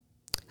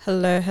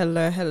Hello,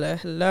 hello, hello,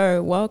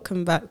 hello.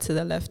 Welcome back to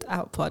the Left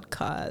Out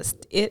podcast.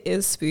 It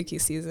is spooky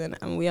season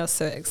and we are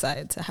so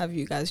excited to have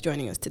you guys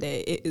joining us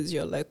today. It is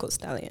your local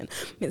stallion,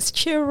 Miss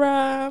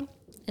Chira.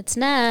 It's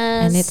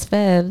Naz. And it's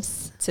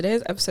Vevs.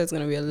 Today's episode is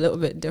going to be a little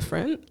bit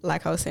different.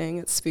 Like I was saying,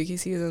 it's spooky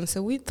season.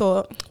 So we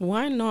thought,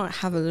 why not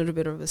have a little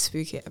bit of a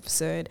spooky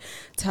episode,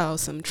 tell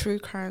some true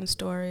crime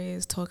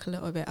stories, talk a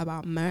little bit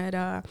about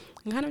murder,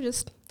 and kind of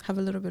just have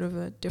a little bit of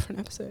a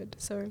different episode.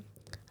 So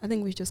I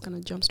think we're just going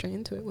to jump straight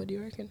into it. What do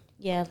you reckon?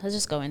 Yeah, let's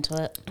just go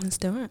into it. Let's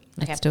do it.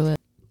 Let's do it.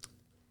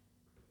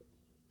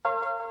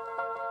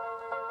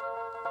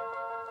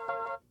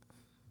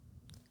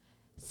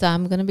 So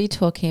I'm going to be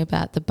talking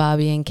about the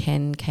Barbie and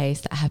Ken case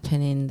that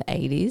happened in the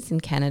 80s in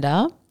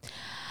Canada.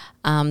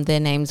 Their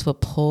names were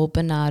Paul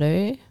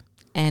Bernardo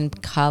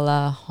and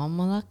Carla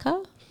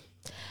Homolaka.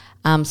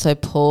 So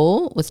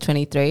Paul was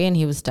 23 and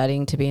he was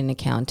studying to be an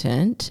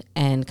accountant,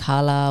 and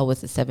Carla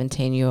was a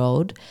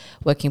 17-year-old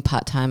working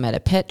part-time at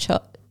a pet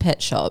shop.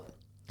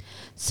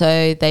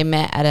 So they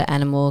met at an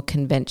animal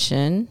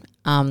convention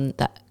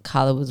that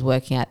Carla was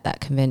working at that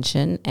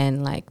convention,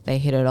 and like they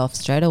hit it off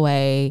straight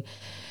away.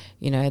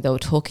 You know, they were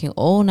talking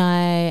all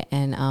night,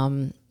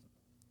 and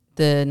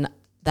that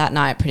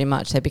night pretty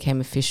much they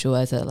became official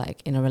as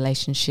in a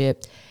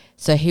relationship.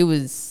 So he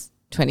was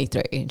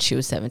 23 and she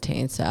was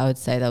 17. So I would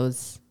say that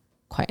was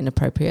quite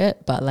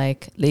inappropriate, but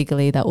like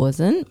legally that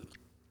wasn't.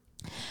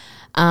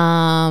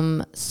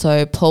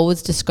 So Paul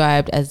was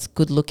described as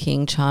good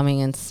looking,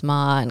 charming and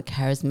smart and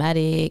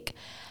charismatic.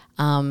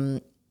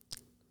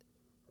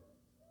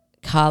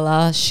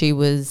 Carla, she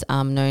was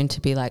known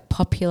to be like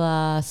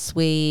popular,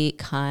 sweet,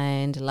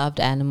 kind, loved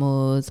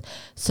animals.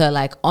 So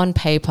like on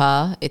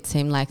paper, it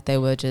seemed like they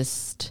were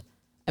just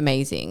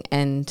amazing,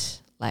 and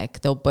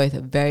like they were both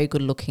very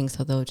good looking.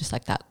 So they were just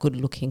like that good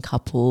looking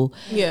couple.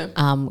 Yeah.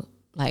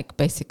 Like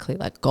basically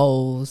like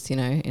goals, you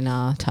know, in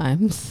our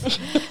times.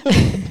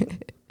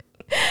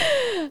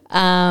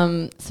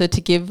 So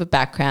to give a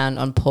background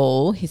on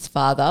Paul, his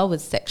father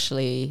was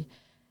sexually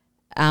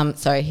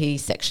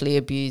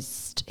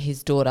abused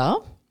his daughter.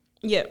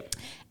 Yeah.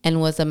 And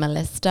was a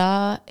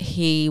molester.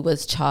 He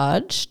was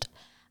charged.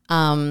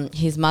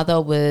 His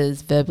mother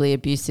was verbally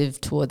abusive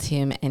towards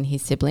him and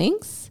his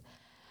siblings.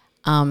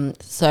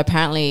 So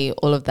apparently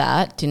all of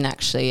that didn't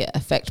actually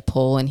affect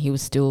Paul, and he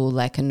was still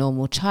like a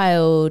normal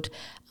child.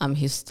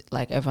 He's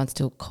like, everyone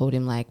still called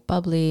him like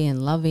bubbly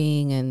and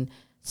loving and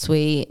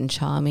sweet and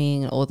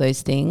charming and all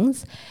those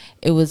things.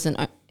 It wasn't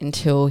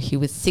until he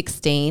was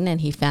 16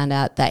 and he found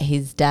out that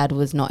his dad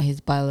was not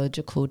his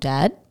biological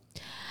dad.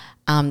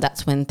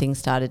 That's when things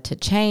started to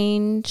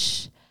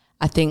change.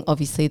 I think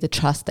obviously the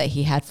trust that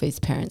he had for his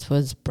parents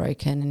was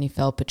broken and he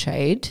felt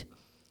betrayed.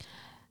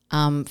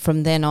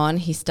 From then on,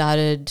 he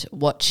started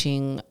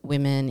watching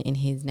women in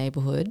his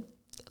neighborhood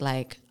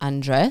like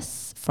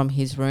undress from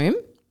his room.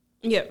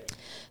 Yeah.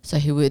 So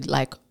he would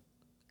like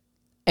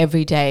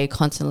every day,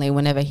 constantly,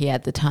 whenever he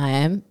had the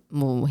time,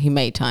 well, he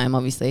made time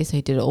obviously, so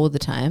he did it all the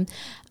time.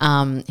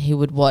 He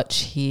would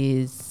watch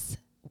his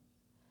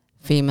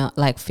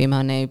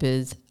female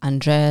neighbors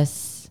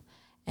undress,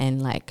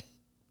 and like,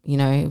 you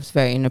know, it was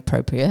very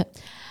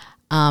inappropriate.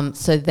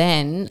 So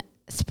then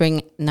spring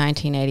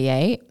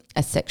 1988,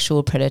 a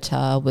sexual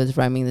predator was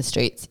roaming the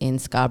streets in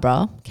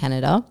Scarborough,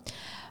 Canada.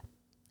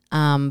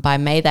 By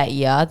May that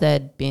year, there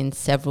had been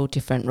several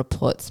different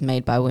reports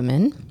made by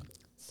women.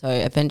 So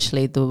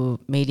eventually the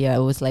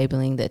media was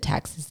labelling the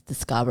attacks as the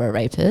Scarborough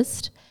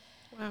rapist.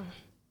 Wow.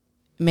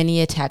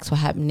 Many attacks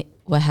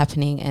were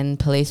happening and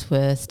police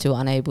were still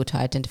unable to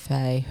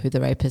identify who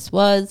the rapist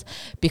was,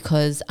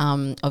 because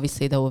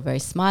obviously they were very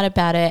smart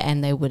about it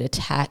and they would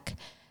attack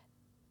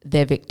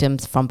their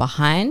victims from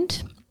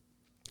behind.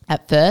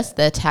 At first,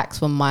 the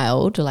attacks were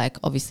mild, like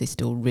obviously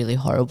still really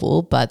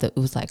horrible, but it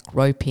was like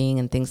groping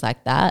and things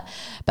like that.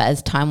 But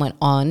as time went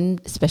on,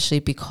 especially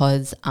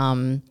because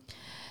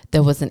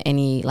there wasn't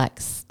any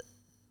like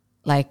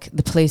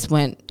the police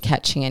weren't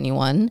catching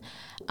anyone,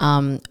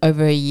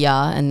 over a year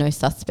and no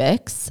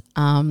suspects,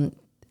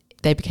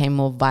 they became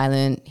more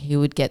violent. He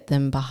would get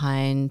them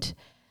behind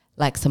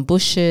like some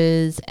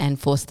bushes and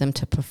force them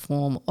to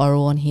perform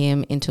oral on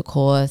him,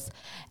 intercourse,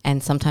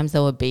 and sometimes they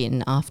were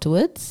beaten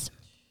afterwards.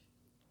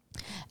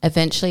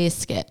 Eventually a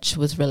sketch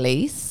was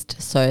released,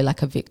 so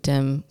like a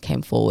victim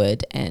came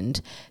forward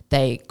and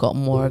they got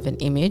more of an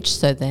image,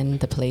 so then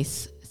the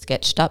police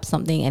sketched up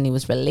something and he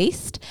was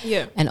released.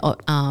 Yeah. And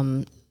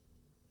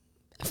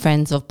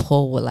friends of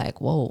Paul were like,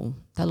 whoa,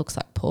 that looks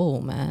like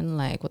Paul, man,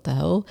 like what the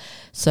hell?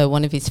 So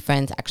one of his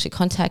friends actually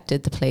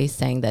contacted the police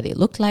saying that it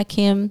looked like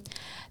him.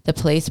 The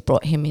police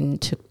brought him in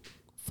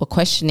for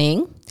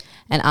questioning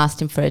and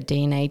asked him for a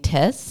DNA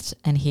test,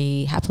 and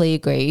he happily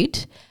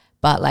agreed.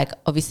 But like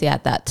obviously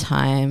at that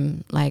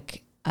time,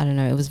 like, I don't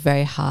know, it was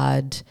very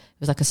hard. It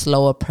was like a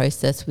slower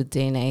process with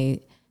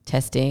DNA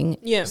testing.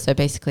 Yeah. So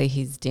basically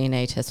his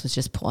DNA test was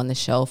just put on the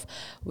shelf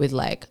with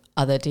like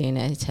other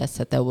DNA tests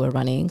that they were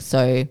running.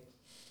 So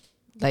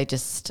they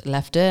just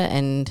left it,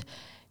 and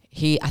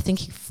I think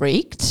he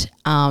freaked.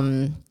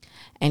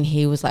 And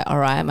he was like, all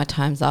right, my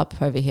time's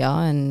up over here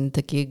and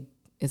the gig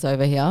is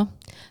over here.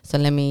 So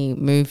let me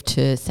move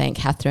to St.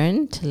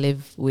 Catherine to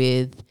live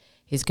with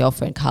his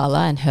girlfriend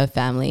Carla and her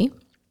family.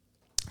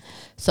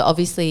 So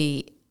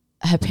obviously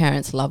her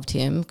parents loved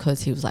him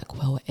because he was like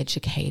well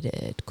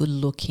educated, good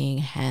looking,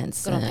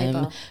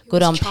 handsome,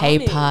 good on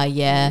paper,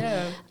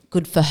 yeah.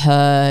 Good for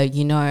her,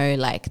 you know,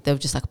 like they were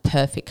just like a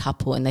perfect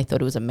couple and they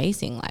thought it was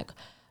amazing. Like,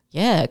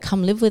 yeah,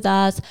 come live with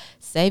us,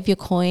 save your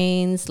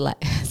coins,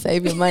 like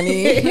save your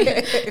money,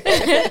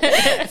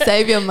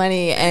 save your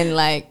money, and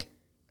like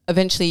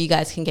eventually you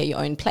guys can get your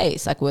own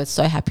place. Like we're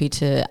so happy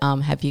to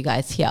have you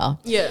guys here.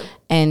 Yeah.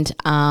 And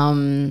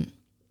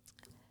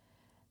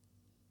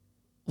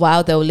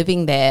while they were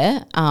living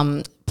there,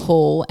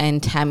 Paul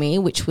and Tammy,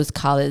 which was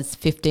Carla's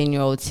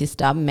 15-year-old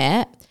sister,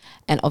 met.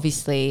 And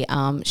obviously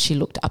she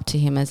looked up to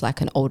him as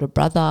like an older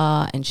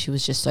brother, and she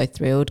was just so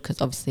thrilled because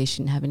obviously she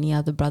didn't have any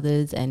other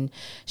brothers, and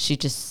she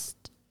just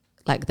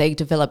like they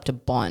developed a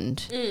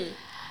bond.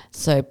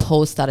 So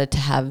Paul started to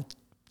have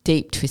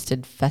deep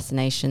twisted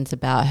fascinations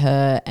about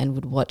her and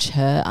would watch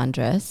her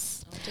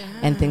undress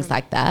and things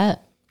like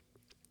that.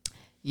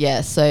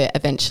 Yeah, so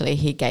eventually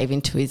he gave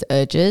into his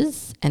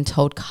urges and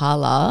told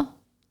Carla,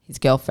 his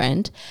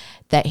girlfriend,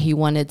 that he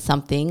wanted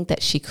something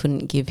that she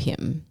couldn't give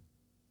him.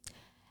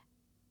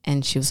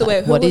 And she was so like,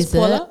 wait, who what was is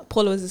Paula? it?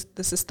 Paula was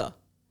the sister.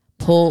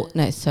 Paul,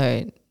 no,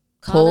 sorry.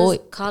 Paul,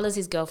 Carla's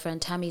his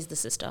girlfriend. Tammy's the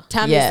sister.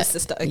 Tammy's yeah, the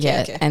sister. Okay,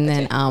 yeah. okay. And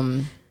okay.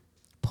 then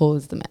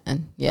Paul's the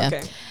man. Yeah.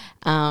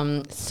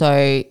 Okay.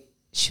 So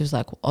she was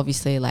like,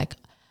 obviously, like,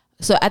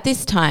 so at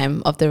this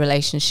time of the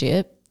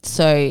relationship,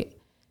 so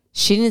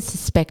she didn't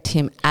suspect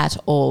him at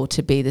all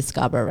to be the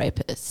Scarborough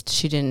rapist.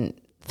 She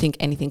didn't think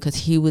anything because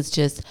he was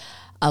just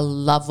a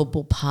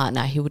lovable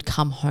partner. He would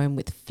come home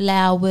with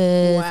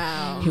flowers.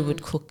 Wow. He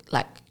would cook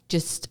like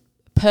just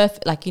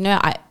perfect, like, you know,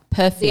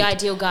 perfect. The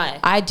ideal guy.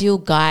 Ideal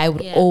guy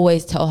would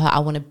always tell her, I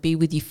want to be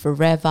with you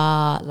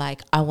forever.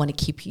 Like, I want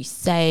to keep you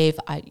safe.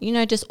 You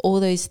know, just all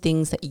those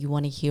things that you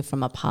want to hear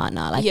from a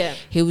partner. Like,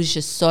 he was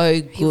just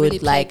so good. He really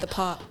played like the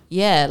part.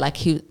 Yeah, like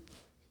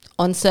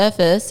on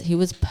surface, he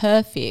was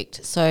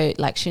perfect. So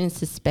like she didn't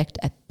suspect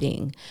a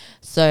thing.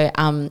 So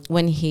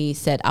when he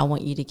said, I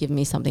want you to give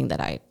me something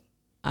that I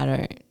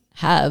don't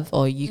have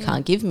or you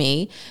can't give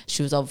me,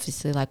 she was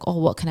obviously like, oh,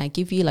 what can I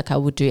give you? Like I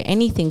would do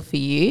anything for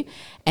you.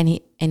 And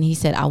he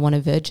said, I want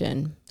a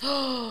virgin.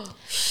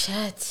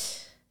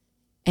 Shit.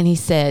 And he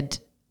said,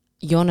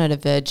 you're not a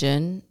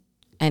virgin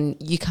and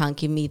you can't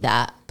give me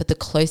that. But the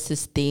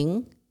closest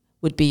thing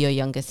would be your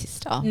younger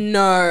sister.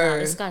 No.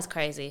 This guy's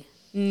crazy.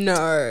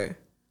 No.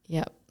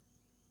 Yep.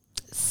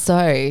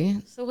 So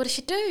what does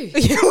she do? I'm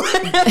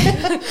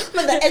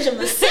on the edge of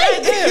my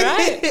seat,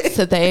 right?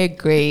 so they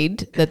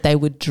agreed that they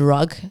would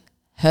drug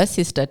her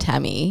sister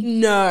Tammy.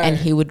 No. And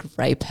he would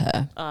rape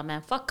her. Oh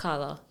man, fuck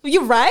Carla.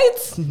 You're right.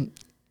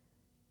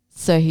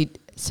 So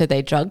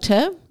they drugged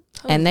her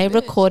and they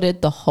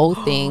recorded the whole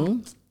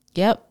thing.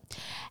 Yep.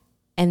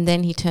 And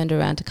then he turned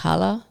around to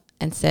Carla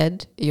and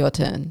said, your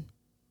turn.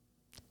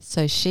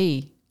 So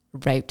she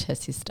raped her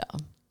sister.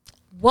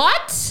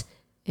 What?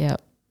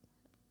 Yep.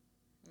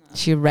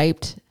 She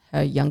raped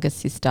her younger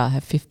sister, her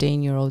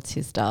 15-year-old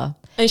sister.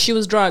 And she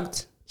was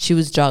drugged. She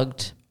was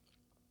drugged.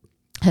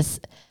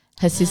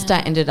 Her sister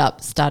ended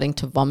up starting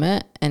to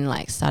vomit and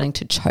like starting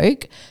to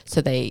choke.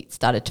 So they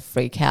started to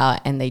freak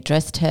out and they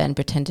dressed her and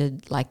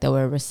pretended like they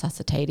were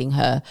resuscitating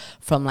her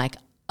from like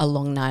a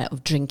long night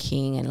of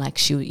drinking, and like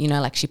she, you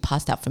know, like she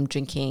passed out from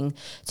drinking.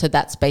 So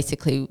that's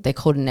basically, they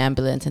called an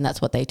ambulance and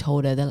that's what they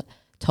told her. They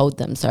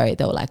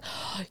were like,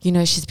 oh, you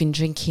know, she's been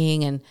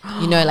drinking and,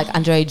 you know, like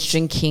underage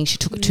drinking. She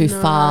took it too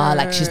far.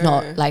 Like she's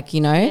not like,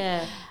 you know.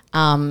 Yeah.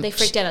 They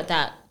freaked out at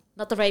that.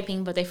 Not the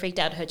raping, but they freaked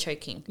out at her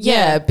choking.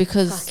 Yeah,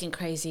 because fucking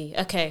crazy.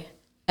 Okay.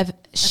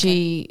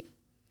 She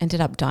ended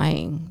up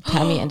dying.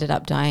 Tammy ended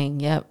up dying.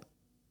 Yep.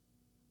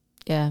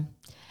 Yeah.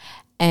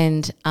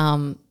 And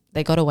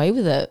they got away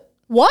with it.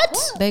 What?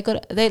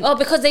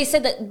 Because they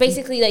said that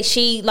basically like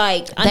she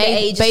like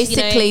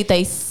underage.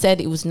 They said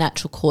it was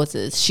natural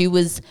causes. She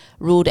was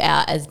ruled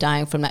out as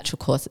dying from natural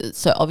causes.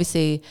 So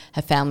obviously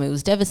her family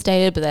was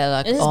devastated, but they're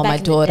like, oh, my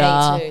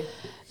daughter.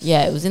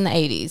 Yeah, it was in the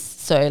 80s.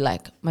 So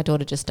like my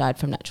daughter just died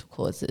from natural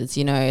causes,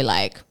 you know,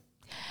 like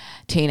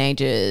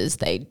teenagers,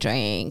 they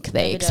drink,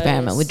 they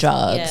experiment with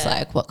drugs. Yeah.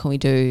 Like what can we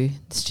do?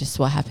 It's just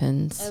what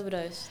happens.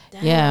 Overdose.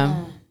 Damn.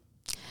 Yeah.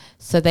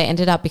 So they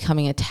ended up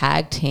becoming a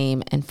tag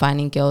team and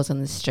finding girls on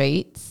the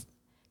streets,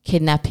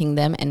 kidnapping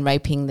them and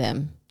raping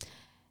them.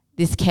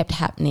 This kept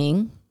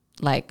happening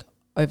like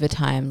over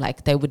time.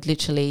 Like they would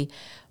literally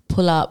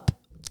pull up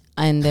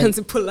and then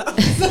pull up.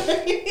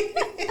 Sorry.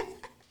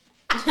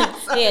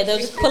 Yeah, they'll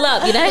just pull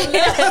up, you know?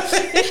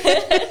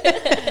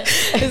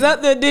 Is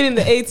that they're doing in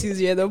the 80s?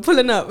 Yeah, they're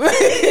pulling up.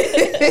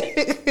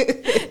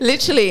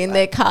 Literally in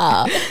their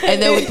car. And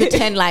they would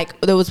pretend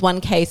like, there was one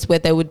case where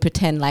they would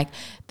pretend like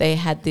they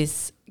had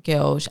this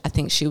girl, I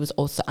think she was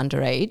also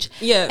underage.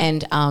 Yeah.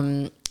 And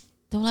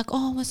they were like,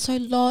 oh, we're so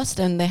lost.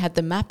 And they had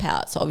the map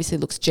out. So obviously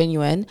it looks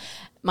genuine.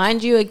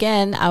 Mind you,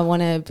 again, I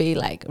want to be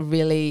like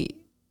really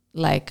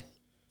like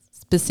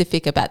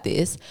specific about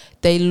this.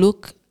 They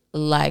look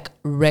like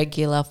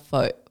regular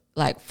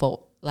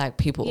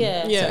people.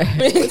 Yeah. Yeah.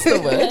 Sorry, what's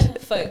the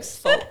word?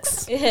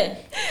 Folks. Yeah.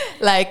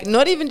 Like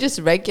not even just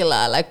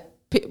regular, like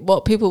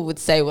what people would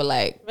say were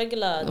like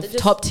Regular. They're just-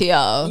 top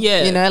tier.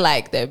 Yeah. You know,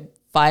 like they're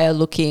fire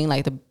looking,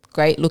 like they're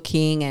great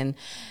looking, and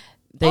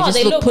they just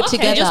they look put okay,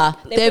 together.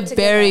 they They're put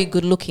very together.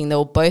 good looking. They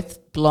were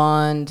both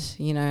blonde,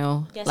 you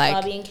know, Yes, like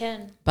Barbie and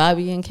Ken.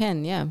 Barbie and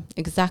Ken. Yeah,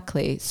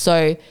 exactly.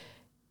 So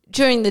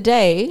during the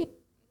day,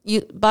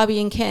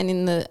 Barbie and Ken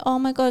in the, oh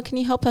my God, can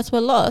you help us?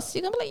 We're lost.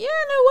 You're going to be like, yeah,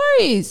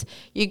 no worries.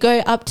 You go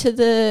up to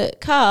the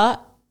car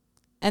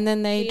and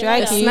then they See you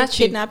drag later. you, Snatch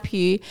you. kidnap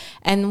you.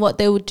 And what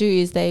they would do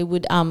is they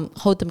would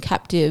hold them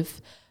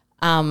captive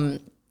and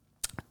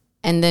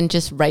then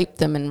just rape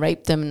them and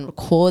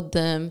record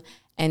them.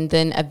 And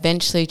then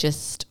eventually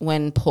just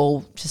when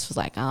Paul just was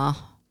like, I'm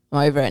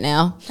over it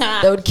now,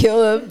 they would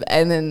kill him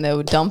and then they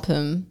would dump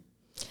him.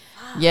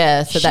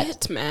 Yeah, so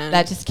Man.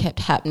 that just kept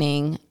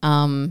happening.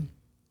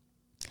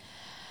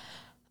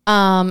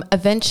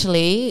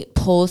 Eventually,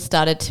 Paul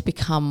started to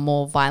become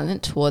more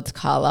violent towards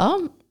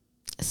Carla.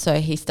 So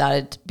he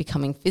started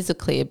becoming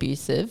physically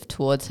abusive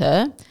towards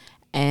her.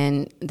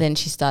 And then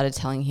she started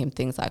telling him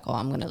things like, oh,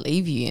 I'm going to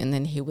leave you. And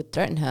then he would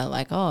threaten her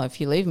like, oh, if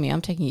you leave me,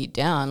 I'm taking you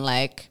down.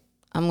 Like,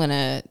 I'm going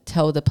to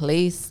tell the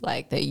police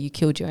like that you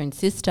killed your own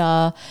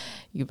sister,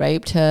 you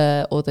raped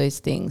her, all those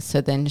things. So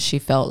then she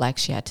felt like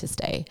she had to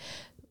stay.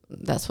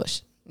 That's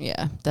what,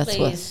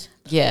 Please.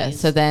 Yeah.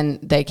 So then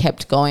they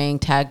kept going,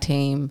 tag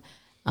team,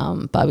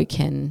 Barbie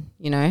Ken,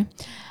 you know.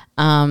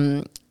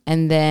 And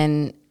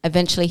then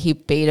eventually he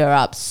beat her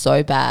up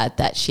so bad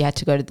that she had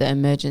to go to the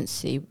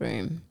emergency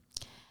room.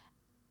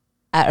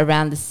 At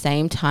around the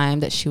same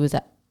time that she was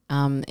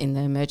in the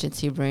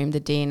emergency room,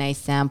 the DNA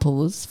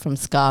samples from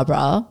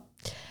Scarborough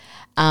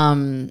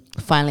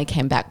finally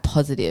came back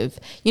positive.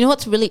 You know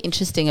what's really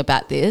interesting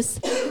about this?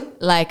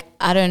 Like,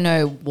 I don't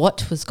know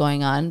what was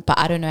going on, but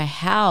I don't know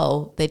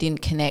how they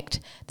didn't connect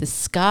the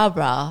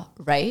Scarborough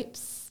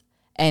rapes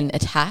and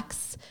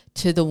attacks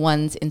to the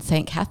ones in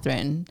St.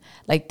 Catherine.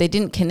 Like, they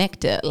didn't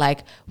connect it. Like,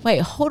 wait,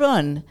 hold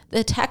on.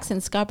 The attacks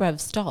in Scarborough have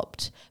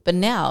stopped. But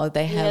now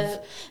they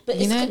have, but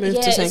you know?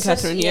 Moved to St.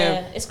 Catherine,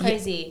 yeah. It's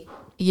crazy.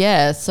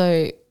 Yeah,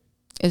 so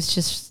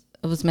it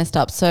was messed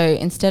up. So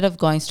instead of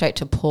going straight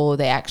to Paul,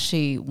 they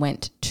actually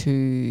went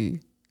to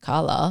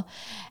Carla.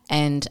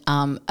 And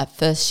at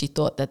first she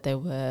thought that they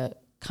were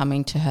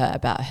coming to her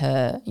about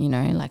her, you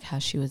know, like how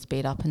she was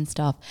beat up and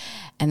stuff.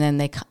 And then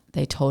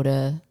they told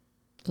her,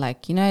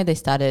 like, you know, they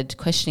started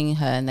questioning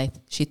her and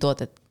she thought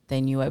that they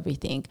knew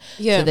everything.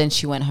 Yeah. So then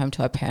she went home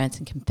to her parents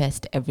and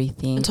confessed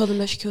everything. And told them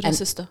that she killed her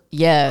sister.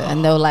 Yeah,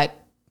 and they were like,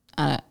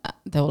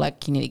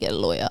 you need to get a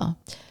lawyer.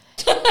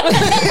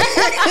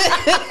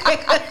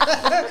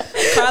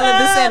 Carla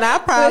been saying our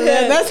problem.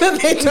 That's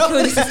what they told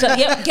me.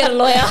 Yep, get a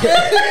lawyer.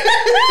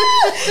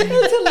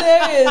 It's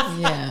hilarious.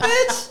 Yeah.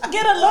 Bitch,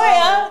 get a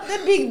lawyer.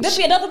 That'd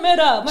be another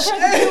murder. My parents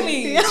would kill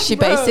me. She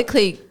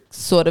basically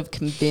sort of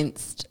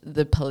convinced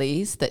the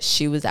police that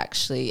she was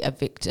actually a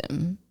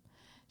victim.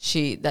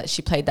 She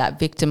played that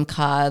victim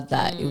card,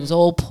 that it was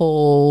all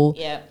Paul.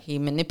 Yeah. He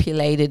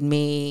manipulated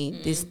me,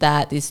 this,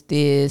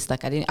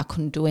 like I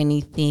couldn't do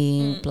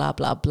anything, blah,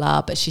 blah,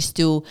 blah. But she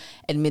still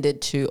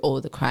admitted to all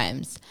the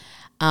crimes.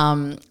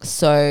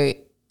 So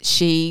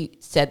she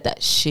said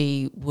that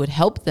she would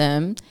help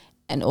them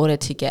in order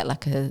to get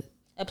like a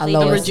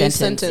lower reduced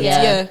sentence.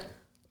 Yeah.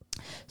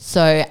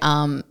 So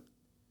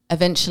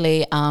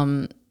eventually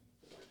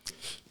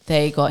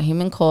they got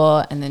him in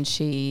court, and then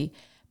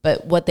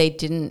but what they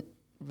didn't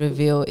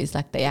reveal is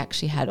like they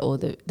actually had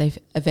they've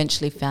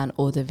eventually found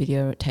all the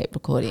videotape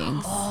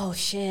recordings. Oh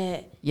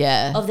shit.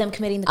 Yeah. Of them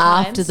committing the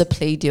crimes. After the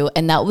plea deal.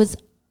 And that was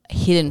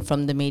hidden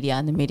from the media,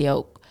 and the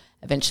media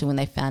eventually, when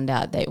they found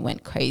out, they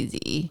went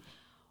crazy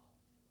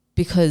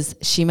because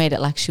she made it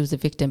like she was a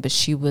victim, but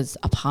she was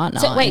a partner.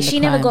 So wait, in the she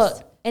never crimes.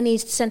 got any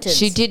sentence.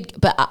 She did,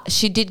 but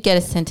she did get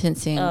a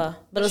sentencing. But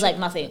it was like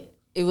nothing.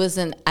 It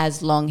wasn't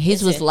as long.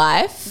 His was it?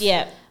 life.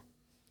 Yeah.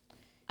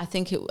 I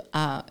think it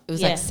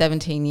was like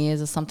 17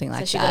 years or something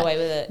like that. So she got away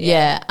with it.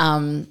 Yeah.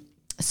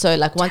 So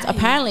like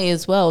apparently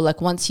as well,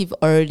 like once you've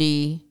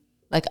already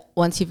been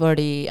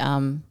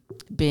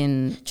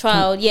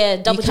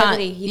trialed, double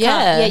jeopardy. You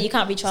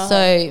can't retrial.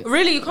 So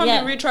Really, you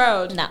can't be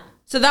retrialed? Nah.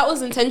 So that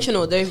was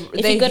intentional. They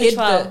If you go to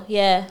trial,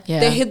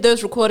 They hid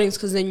those recordings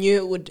because they knew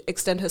it would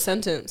extend her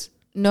sentence.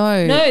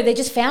 no, they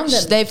just found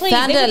them. they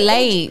found it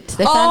late.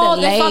 They found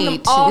it they found them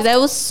late. after. They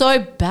were so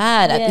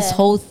bad at this Yeah.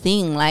 whole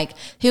thing. Like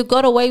he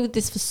got away with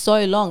this for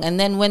so long, and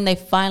then when they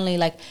finally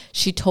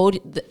she told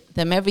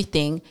them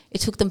everything,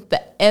 it took them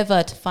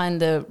forever to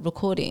find the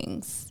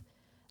recordings.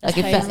 That's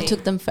It crazy.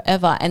 took them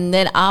forever, and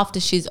then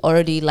after she's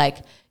already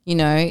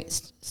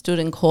stood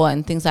in court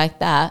and things like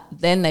that,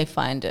 then they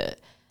find it,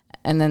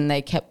 and then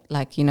they kept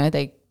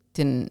they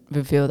didn't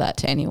reveal that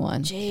to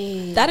anyone.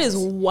 Jeez. That is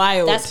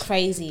wild. That's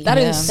crazy. That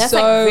Yeah. is That's so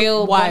like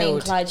real Bonnie and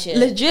wild. Clyde shit.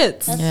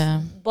 Legit.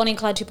 Yeah. Bonnie and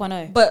Clyde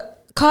 2.0.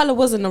 But Carla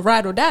wasn't a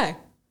ride or die.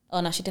 Oh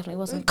no, she definitely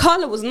wasn't.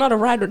 Carla was not a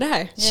ride or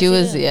die. she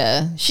was, did.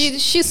 yeah. She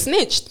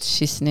snitched.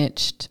 She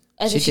snitched.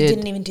 As if she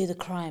didn't even do the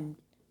crime.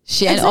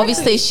 And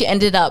obviously she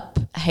ended up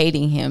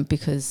hating him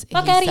because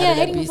Fuck he out of here, started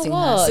hating him for abusing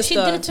what? her. She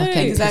did it too.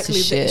 Okay. Exactly.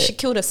 Piece of shit. She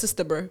killed her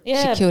sister, bro.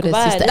 Yeah, She killed her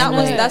goodbye. sister.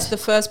 That's the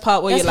first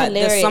part where That's you're like,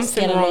 there's hilarious.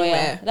 something Get a wrong lawyer.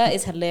 there. That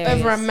is hilarious.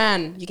 Over a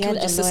man. You Get killed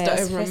your sister lawyer.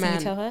 over a First thing you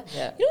man. tell her.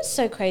 Yeah. You know what's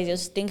so crazy? I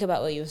was thinking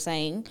about what you were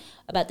saying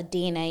about the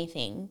DNA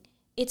thing.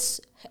 It's,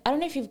 I don't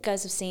know if you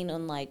guys have seen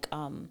on like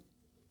on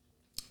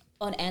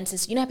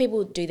Ancestry. You know how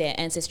people do their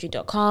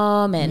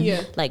Ancestry.com and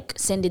Yeah. like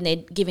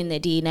giving their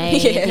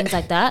DNA Yeah. and things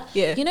like that.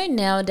 Yeah. You know,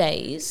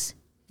 nowadays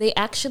they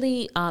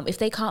actually, if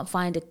they can't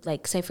find it,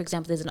 like say for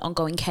example, there's an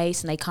ongoing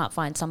case and they can't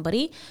find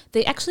somebody,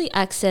 they actually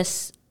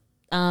access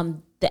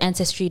the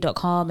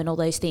Ancestry.com and all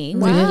those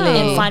things, Really?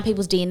 and find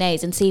people's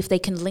DNAs and see if they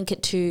can link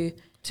it to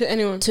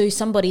anyone. to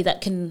somebody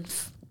that can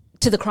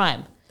to the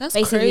crime. That's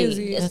Basically,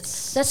 crazy.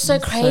 That's so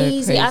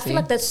crazy. I feel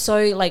like that's so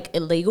like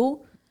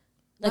illegal.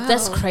 Like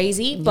that's Wow.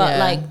 crazy, but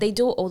Yeah. like they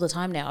do it all the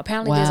time now.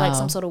 Apparently, there's like Wow.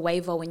 some sort of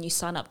waiver when you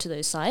sign up to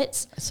those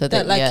sites So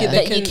That, that, like, yeah. you-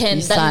 that you can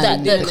you that,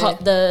 sign that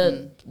it.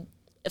 the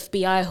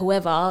FBI,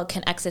 whoever,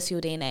 can access your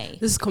DNA.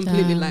 This is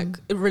completely like,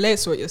 it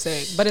relates to what you're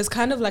saying. But it's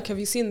kind of like, have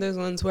you seen those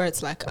ones where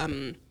it's like,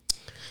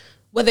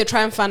 where they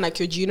try and find like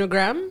your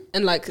genogram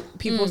and like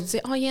people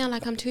say, oh yeah,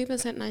 like I'm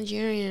 2%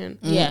 Nigerian.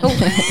 Yeah,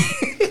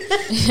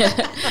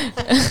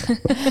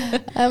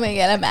 Oh my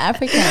god, I'm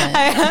African.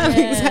 I am,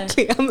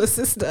 exactly. I'm a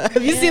sister.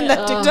 Have you seen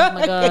that TikTok? Oh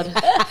my god,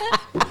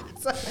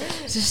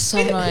 it's just so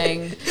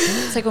annoying.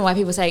 It's like when white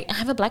people say, "I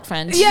have a black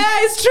friend." Yeah,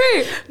 it's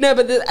true. No,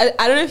 but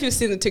I don't know if you've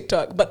seen the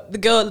TikTok, but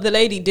the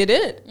lady did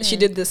it. She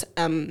did this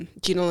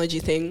genealogy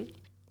thing.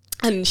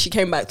 And she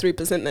came back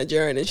 3%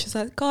 Nigerian, and she's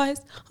like, "Guys,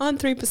 I'm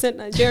 3%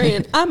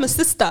 Nigerian. I'm a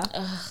sister.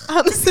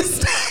 I'm a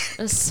sister."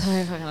 It's so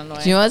fucking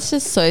annoying. Do you know what's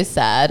just so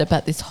sad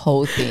about this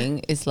whole thing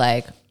is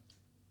like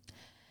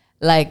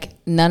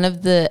none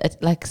of the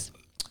like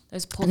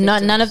Those poor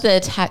none of the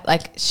attack,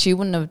 like she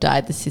wouldn't have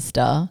died, the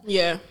sister,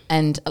 Yeah,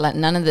 and like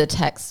none of the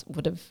attacks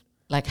would have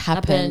like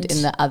happened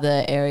in the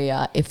other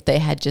area if they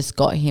had just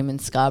got him in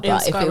Scarborough.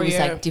 If it was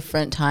like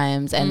different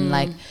times and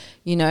like,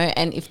 you know,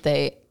 and if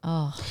they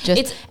I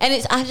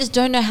just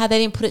don't know how they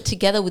didn't put it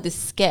together with this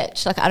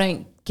sketch. Like I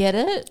don't get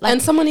it. Like,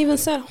 and someone even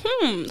said,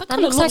 that That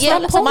looks like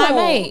my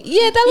mate.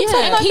 yeah, that looks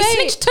like my He mate.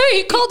 snitched too.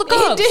 He called the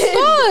cops. It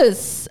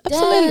does.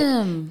 Absolutely.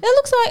 Damn. It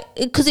looks like,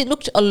 because it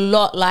looked a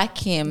lot like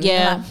him.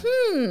 Yeah.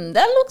 Like,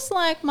 that looks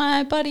like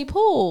my buddy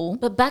Paul.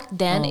 But back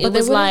then, it But they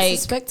was wouldn't like,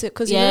 suspect it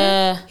because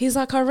he's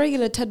like our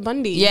regular Ted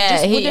Bundy. Yeah, You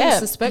just he- wouldn't yeah,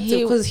 suspect he-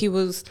 it because he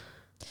was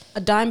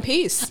a dime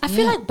piece. I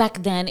feel like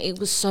back then it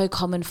was so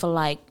common for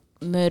like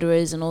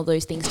murderers and all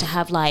those things to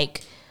have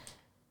like,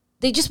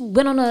 they just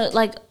went on a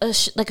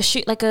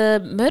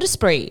murder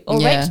spree or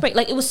Yeah. rape spree.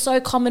 Like it was so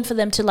common for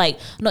them to like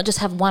not just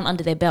have one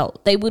under their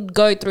belt. They would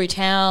go through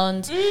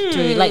towns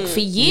through like for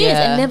years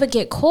Yeah. and never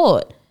get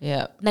caught.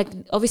 Yeah. Like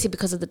obviously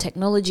because of the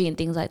technology and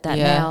things like that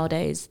Yeah.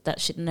 nowadays, that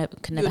shit can never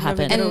You would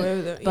happen. get away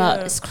with it. But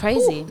Yeah. it's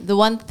crazy. The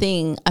one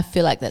thing I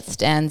feel like that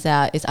stands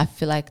out is I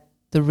feel like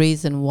the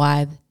reason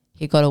why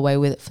he got away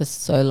with it for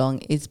so long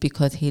is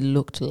because he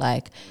looked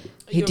like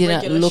he Your didn't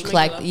regular look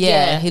like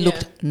schmegler. he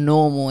looked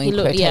normal in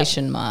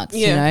quotation marks,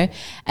 you know,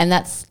 and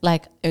that's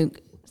like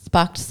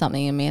sparked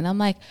something in me, and I'm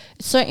like,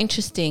 it's so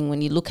interesting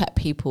when you look at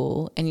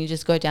people and you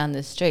just go down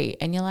the street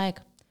and you're like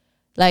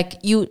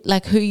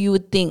who you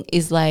would think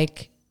is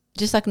like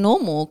just like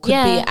normal could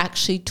be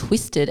actually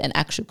twisted and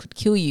actually could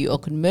kill you or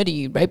could murder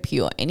you, rape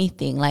you or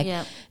anything. Like,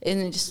 and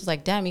it just was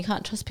like, damn, you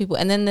can't trust people.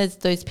 And then there's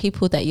those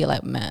people that you're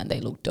like, man,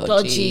 they look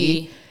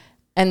dodgy.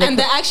 And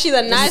they're actually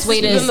the nicest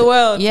people sweetest. in the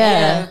world.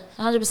 Yeah.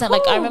 100%.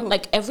 Like I remember,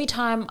 like every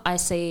time I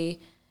see,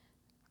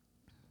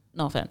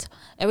 no offense,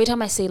 every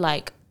time I see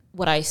like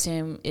what I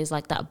assume is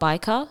like that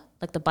biker,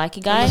 like the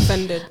bikie guy, I'm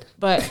offended.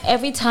 but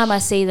every time I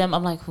see them,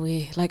 I'm like,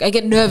 like I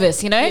get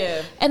nervous, you know?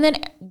 Yeah. And then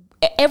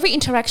every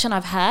interaction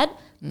I've had,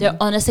 they're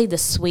honestly the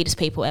sweetest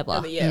people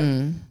ever.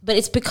 But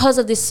it's because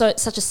of this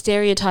such a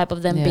stereotype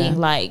of them being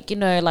like, you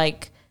know,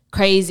 like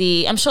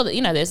crazy. I'm sure that,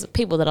 you know, there's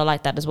people that are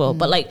like that as well,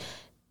 but like,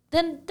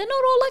 then they're not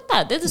all like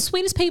that. They're the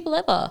sweetest people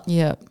ever.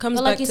 Yeah. Comes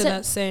But like back you to said-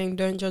 that saying,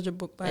 don't judge a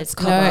book by its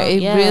cover. cover. No,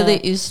 it really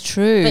is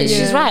true. But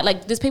she's right.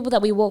 Like, there's people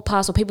that we walk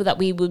past or people that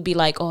we would be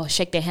like, oh,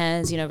 shake their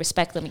hands, you know,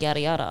 respect them, yada,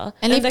 yada.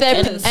 And if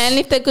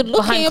they're good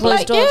looking, Behind you're closed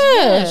like, doors,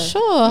 yeah, yeah.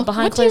 sure.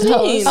 Behind What do you closed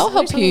doors. mean? I'll What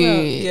help are you talking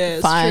about? you Yeah,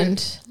 it's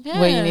find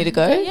where you need to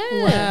go.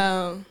 Yeah.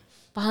 Wow.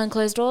 Behind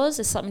closed doors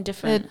is something They're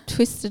different.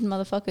 twisted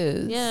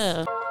motherfuckers.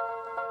 Yeah.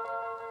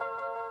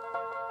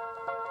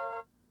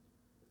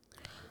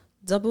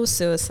 Double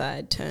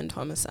suicide turned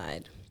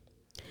homicide.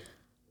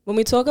 When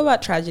we talk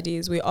about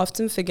tragedies, we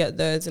often forget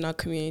those in our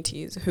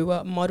communities who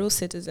were model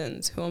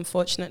citizens who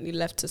unfortunately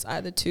left us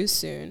either too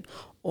soon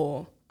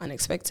or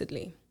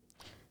unexpectedly.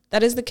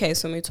 That is the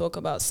case when we talk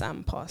about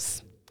Sam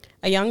Poss,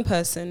 a young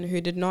person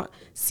who did not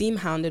seem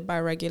hounded by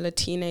regular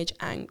teenage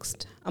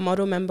angst, a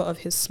model member of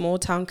his small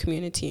town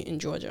community in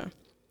Georgia.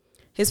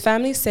 His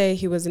family say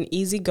he was an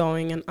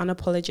easygoing and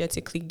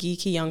unapologetically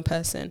geeky young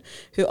person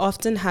who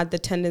often had the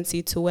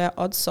tendency to wear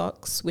odd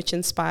socks, which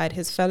inspired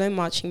his fellow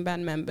marching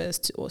band members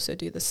to also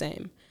do the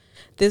same.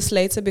 This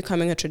later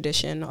becoming a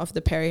tradition of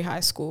the Perry High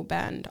School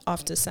band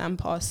after Sam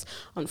Poss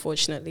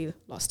unfortunately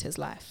lost his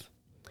life.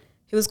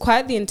 He was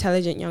quite the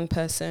intelligent young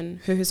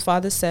person who his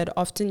father said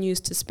often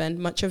used to spend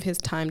much of his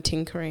time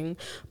tinkering,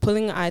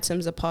 pulling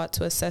items apart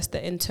to assess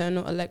the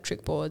internal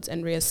electric boards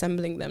and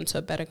reassembling them to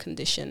a better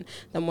condition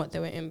than what they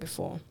were in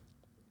before.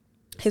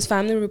 His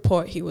family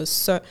report he was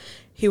so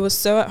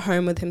at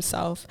home with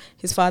himself.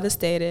 His father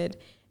stated,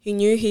 he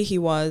knew who he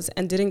was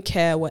and didn't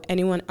care what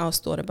anyone else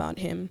thought about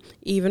him,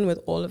 even with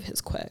all of his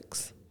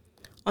quirks.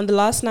 On the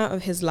last night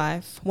of his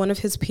life, one of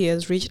his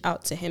peers reached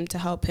out to him to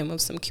help him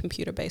with some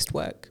computer-based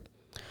work.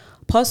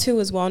 Poss, who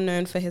was well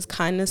known for his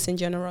kindness and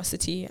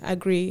generosity,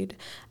 agreed,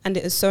 and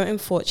it is so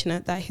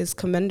unfortunate that his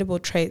commendable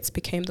traits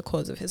became the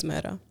cause of his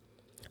murder.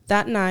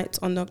 That night,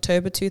 on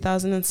October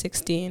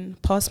 2016,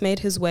 Poss made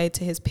his way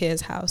to his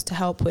peer's house to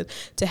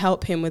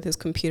help him with his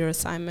computer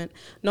assignment,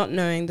 not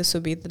knowing this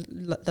would be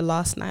the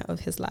last night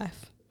of his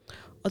life.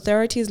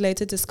 Authorities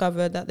later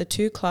discovered that the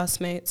two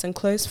classmates and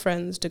close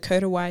friends,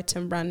 Dakota White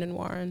and Brandon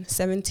Warren,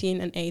 17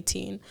 and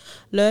 18,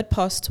 lured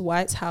Poss to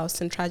White's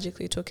house and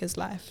tragically took his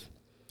life.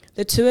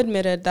 The two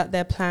admitted that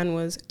their plan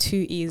was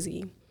too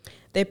easy.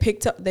 They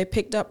picked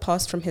up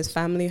Poss from his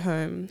family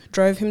home,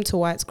 drove him to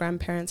White's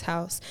grandparents'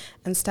 house,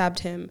 and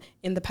stabbed him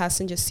in the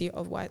passenger seat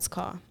of White's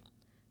car.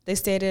 They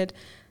stated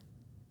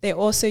they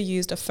also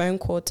used a phone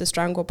cord to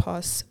strangle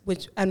Poss,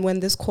 and when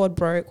this cord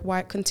broke,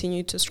 White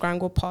continued to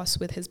strangle Poss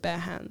with his bare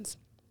hands.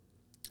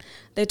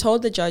 They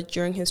told the judge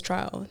during his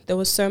trial there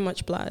was so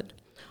much blood,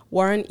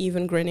 Warren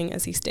even grinning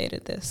as he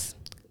stated this.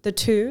 The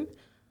two,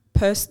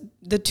 post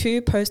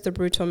the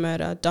brutal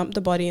murder, dumped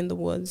the body in the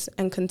woods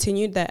and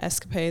continued their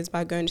escapades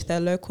by going to their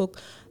local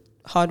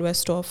hardware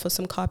store for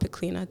some carpet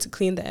cleaner to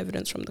clean the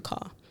evidence from the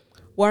car.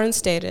 Warren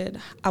stated,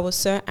 "I was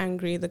so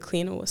angry the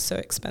cleaner was so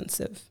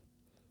expensive."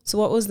 So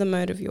what was the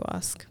motive, you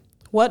ask?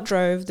 What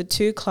drove the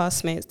two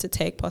classmates to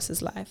take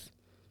Poss's life?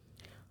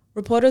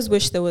 Reporters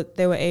wish they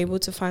were able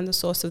to find the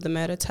source of the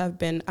murder to have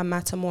been a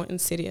matter more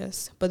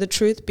insidious, but the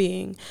truth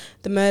being,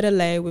 the murder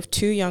lay with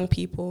two young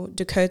people,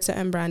 Dakota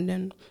and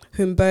Brandon,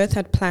 whom both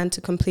had planned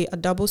to complete a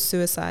double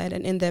suicide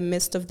and in the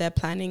midst of their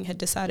planning had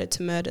decided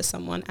to murder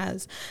someone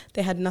as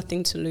they had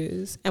nothing to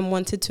lose and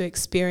wanted to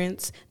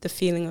experience the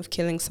feeling of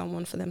killing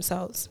someone for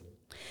themselves.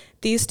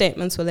 These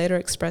statements were later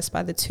expressed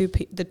by the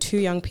two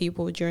young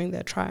people during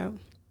their trial.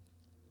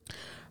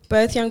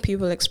 Both young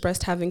people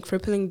expressed having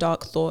crippling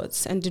dark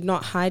thoughts and did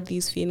not hide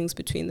these feelings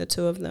between the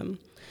two of them.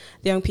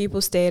 The young people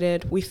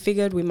stated, "We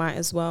figured we might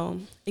as well.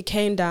 It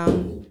came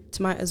down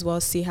to might as well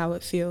see how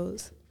it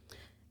feels."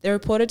 They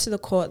reported to the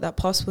court that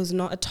Poss was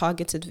not a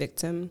targeted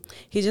victim.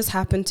 He just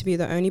happened to be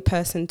the only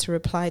person to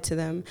reply to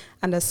them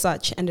and as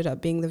such ended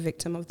up being the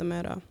victim of the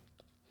murder.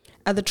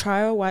 At the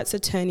trial, White's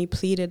attorney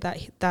pleaded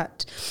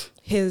that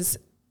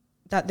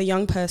the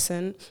young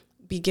person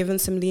be given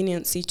some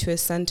leniency to his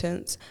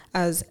sentence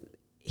as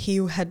he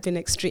had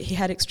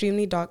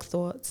extremely dark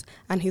thoughts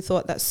and he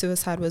thought that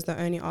suicide was the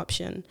only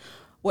option.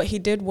 What he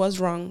did was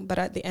wrong, but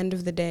at the end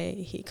of the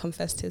day, he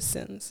confessed his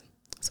sins.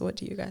 So what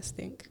do you guys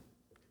think?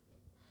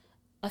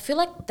 I feel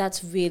like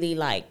that's really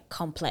like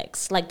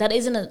complex. Like that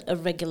isn't a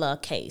regular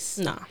case.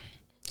 Nah.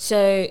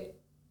 So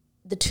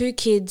the two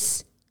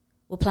kids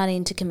were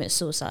planning to commit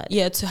suicide.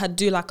 Yeah, to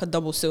do like a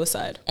double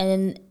suicide.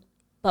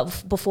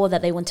 But before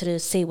that, they wanted to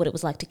see what it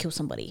was like to kill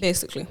somebody.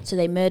 Basically. So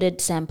they murdered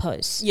Sam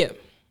Poss. Yeah.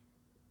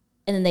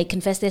 And then they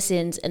confessed their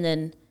sins and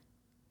then,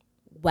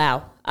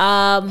 wow.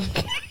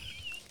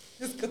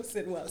 This goes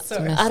in well.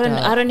 Sorry.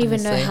 I don't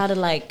even know how to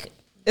like.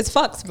 It's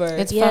fucked, bro.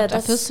 It's fucked.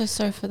 I feel so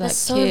sorry for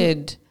that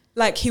kid.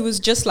 Like he was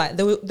just like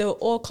they were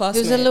all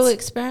classmates. It was a little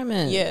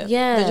experiment.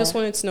 Yeah. They just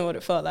wanted to know what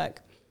it felt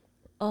like.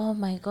 Oh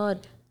my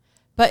God.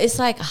 But it's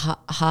like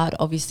hard,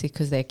 obviously,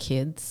 because they're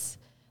kids.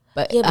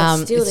 But,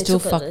 still, it's still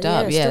fucked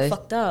up. Yeah, it's still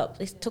fucked up.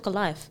 They took a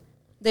life.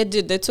 They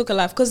did. They took a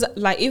life. Because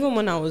like even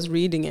when I was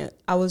reading it,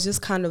 I was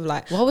just kind of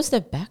like, what was the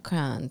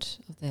background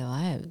of their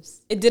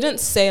lives? It didn't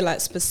say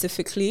like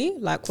specifically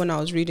like when I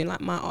was reading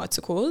like my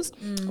articles,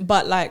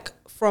 but like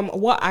from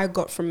what I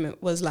got from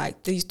it was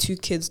like these two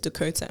kids,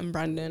 Dakota and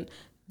Brandon,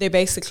 they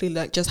basically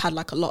like just had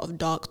like a lot of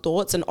dark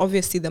thoughts, and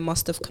obviously they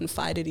must have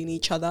confided in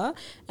each other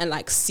and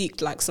like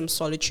seeked like some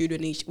solitude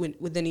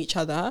within each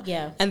other.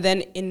 Yeah. And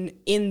then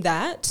in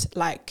that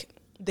like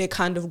they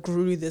kind of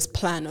grew this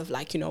plan of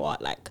like, you know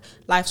what, like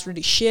life's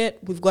really shit.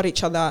 We've got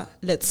each other.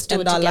 Let's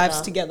end our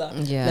lives together.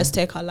 Yeah. Let's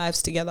take our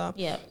lives together.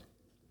 Yeah.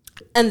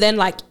 And then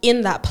like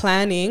in that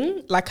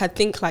planning, like I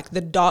think like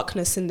the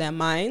darkness in their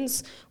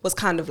minds was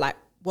kind of like,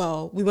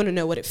 well, we want to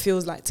know what it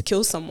feels like to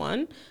kill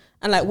someone.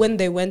 And like when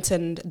they went to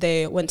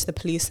the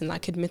police and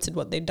like admitted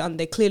what they'd done,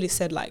 they clearly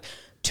said like,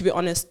 to be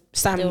honest,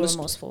 Sam was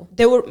remorseful.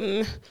 They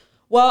were,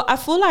 well, I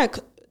feel like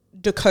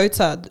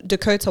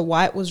Dakota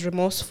White was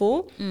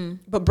remorseful,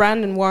 but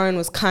Brandon Warren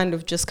was kind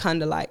of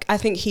like, I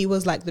think he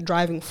was like the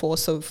driving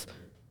force of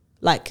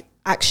like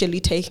actually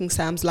taking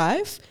Sam's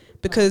life,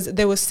 because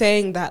they were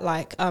saying that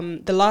like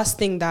the last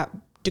thing that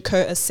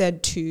Dakota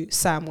said to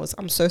Sam was,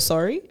 "I'm so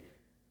sorry."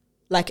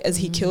 Like as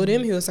he killed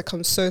him, he was like,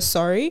 "I'm so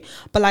sorry."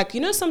 But like, you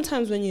know,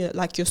 sometimes when you're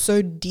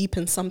so deep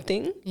in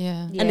something,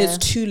 and it's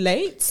too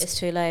late. It's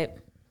too late.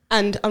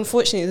 And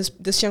unfortunately,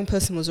 this young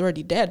person was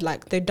already dead.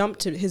 Like they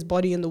dumped his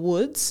body in the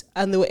woods,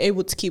 and they were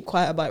able to keep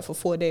quiet about it for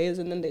 4 days,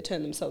 and then they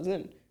turned themselves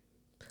in.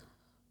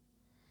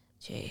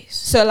 Jeez.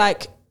 So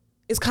like,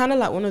 it's kind of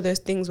like one of those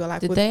things where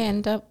like, did they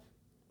end up?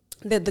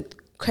 The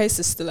case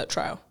is still at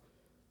trial.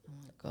 Oh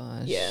my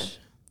gosh. Yeah.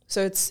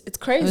 So it's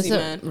crazy,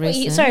 man.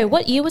 Sorry,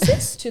 what year was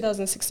this?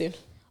 2016.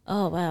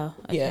 Oh wow.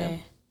 Okay. Yeah.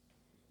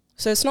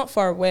 So it's not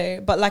far away,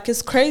 but like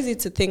it's crazy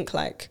to think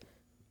like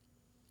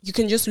you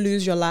can just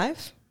lose your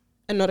life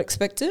and not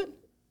expect it.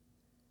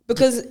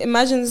 Because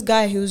imagine this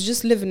guy, he was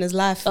just living his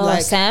life. Oh,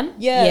 like Sam?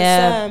 Yeah,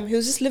 Sam. He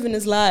was just living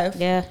his life.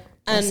 Yeah.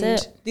 And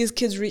these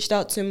kids reached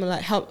out to him and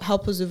like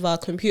help us with our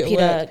computer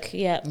work.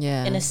 Yeah.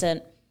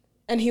 Innocent.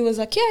 And he was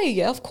like,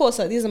 yeah, of course.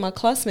 Like, these are my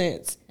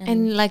classmates.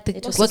 And like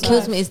what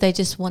kills me is they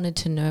just wanted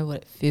to know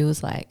what it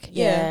feels like.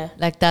 Yeah.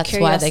 Like that's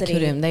why they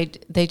killed him.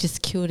 They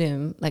just killed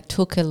him, like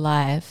took a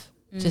life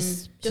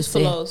just for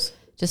lols.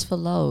 Just for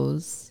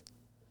lols.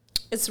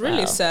 It's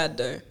really sad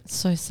though. It's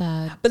so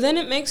sad. But then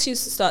it makes you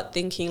start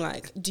thinking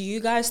like, do you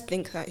guys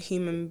think that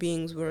human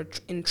beings were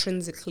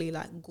intrinsically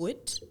like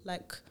good?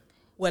 Like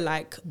we're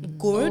like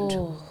good,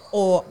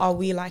 or are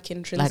we like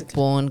intrinsically like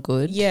born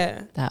good?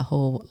 Yeah, that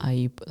whole are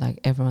you like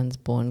everyone's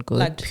born good,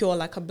 like pure,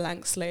 like a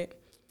blank slate,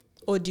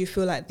 or do you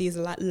feel like these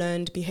are like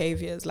learned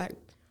behaviors, like,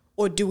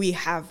 or do we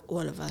have all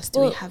of us? Do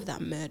we have that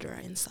murderer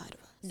inside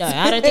of us? No,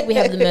 I don't think we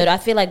have the murder. I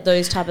feel like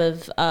those type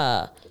of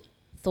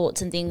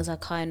thoughts and things are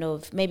kind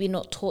of maybe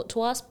not taught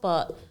to us,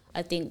 but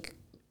I think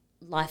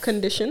life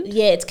conditioned.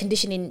 Yeah, it's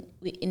conditioning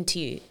into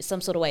you some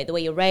sort of way. The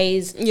way you're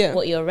raised,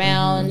 what you're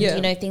around, you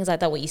know, things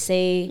like that. What you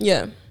see,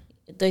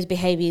 those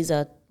behaviors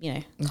are, you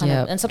know, kind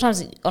of, and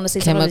sometimes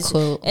honestly,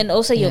 chemical, and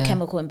also your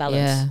chemical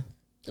imbalance.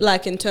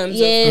 Like in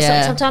terms of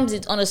sometimes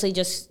it's honestly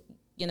just,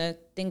 you know,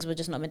 things were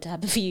just not meant to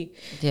happen for you.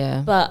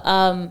 Yeah, but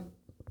I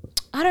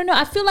don't know.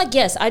 I feel like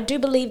yes, I do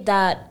believe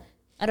that.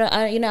 I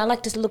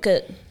like to look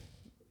at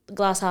the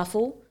glass half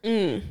full.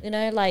 You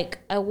know, like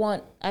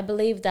I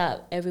believe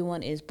that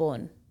everyone is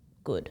born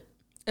good,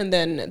 and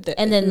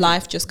then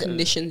life just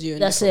conditions you.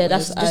 That's it.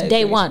 That's just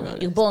day one.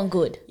 You're born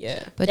good.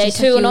 Yeah, but day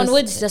two and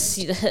onwards,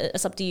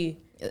 it's up to you.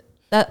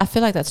 I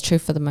feel like that's true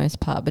for the most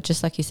part. But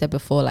just like you said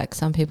before, like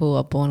some people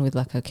are born with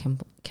like a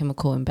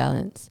chemical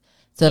imbalance.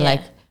 So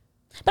like,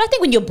 but I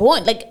think when you're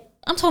born, like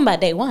I'm talking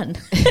about day one,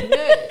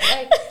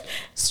 like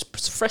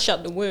fresh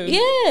out the womb.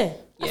 Yeah,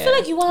 I feel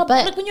like you are.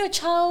 But like when you're a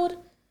child,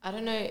 I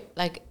don't know.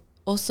 Like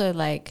also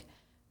like.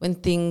 When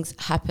things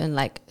happen,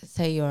 like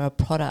say you're a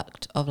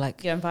product of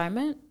like your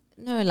environment.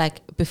 No,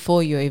 like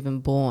before you're even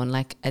born,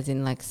 like as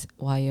in like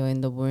while you're in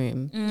the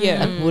womb.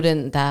 Yeah, like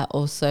wouldn't that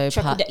also?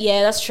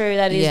 Yeah, that's true.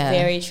 That is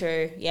very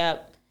true. Yeah,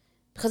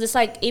 because it's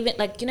like even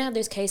like you know how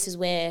those cases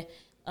where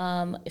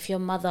if your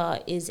mother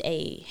is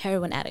a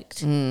heroin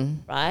addict,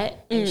 right,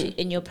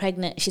 and you're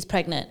pregnant, she's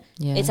pregnant.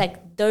 Yeah. It's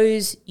like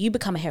those you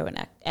become a heroin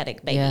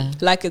addict, baby. Yeah.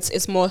 Like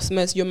it's more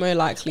you're more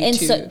likely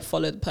to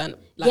follow the plan.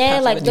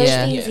 Like those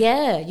things.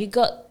 Yeah, you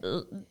got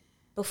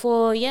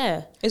before.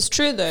 Yeah, it's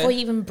true though. Before you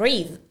even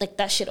breathe, like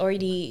that shit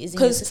already is in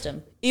your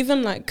system.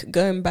 Even like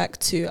going back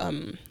to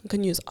I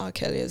can use R.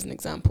 Kelly as an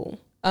example.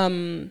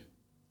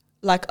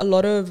 Like a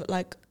lot of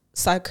like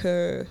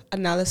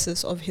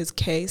psychoanalysis of his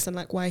case and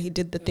like why he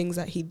did the things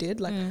that he did.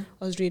 Like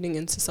I was reading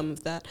into some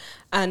of that,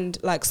 and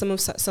like some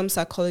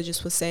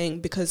psychologists were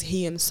saying because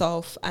he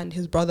himself and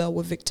his brother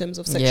were victims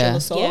of sexual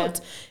assault,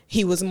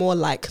 he was more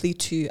likely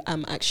to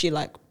actually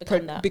like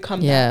become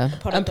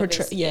that and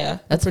portray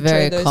that's portray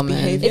very those common.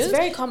 It's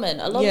very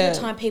common. A lot of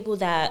the time, people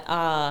that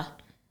are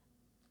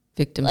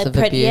victims of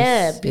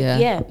abuse,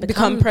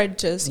 become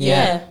predators.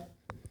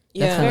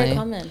 Yeah, very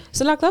common.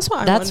 So like that's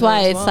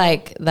why it's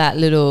like that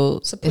little.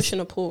 It's a push and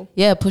a pull.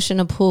 Yeah, push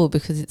and a pull,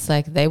 because it's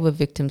like they were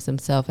victims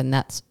themselves, and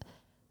that's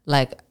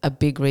like a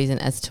big reason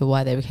as to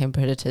why they became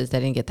predators.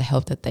 They didn't get the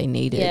help that they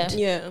needed.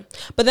 Yeah.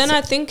 But then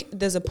I think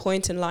there's a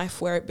point in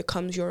life where it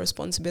becomes your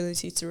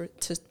responsibility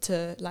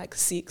to like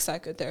seek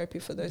psychotherapy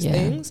for those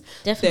things.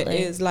 Definitely.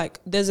 There is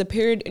like there's a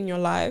period in your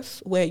life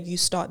where you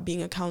start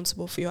being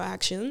accountable for your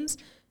actions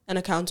and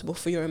accountable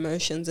for your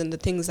emotions and the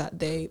things that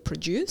they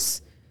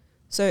produce.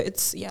 So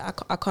it's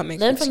I can't make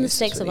learn from the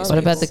mistakes of others. What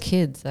about the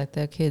kids? Like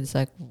their kids,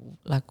 like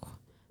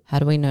how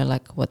do we know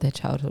like what their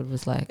childhood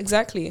was like?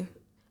 Exactly.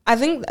 I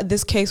think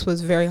this case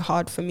was very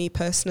hard for me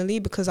personally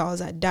because I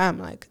was like, damn,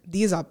 like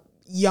these are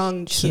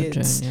young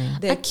kids. Children,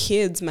 They're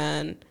kids,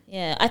 man.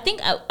 Yeah, I think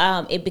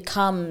it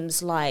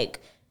becomes like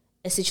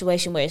a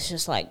situation where it's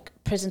just like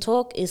prison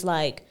talk is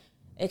like,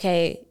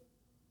 okay,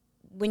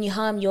 when you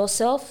harm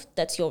yourself,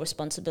 that's your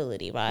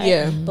responsibility, right?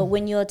 Yeah. But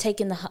when you're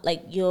taking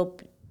you're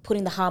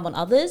putting the harm on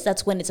others,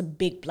 that's when it's a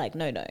big like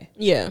no.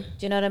 Yeah. Do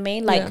you know what I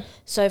mean? Like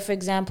so for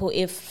example,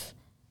 if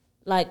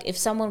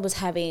someone was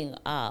having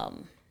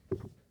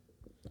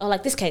oh,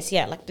 like this case,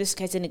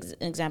 an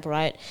example,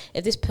 right?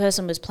 If this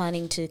person was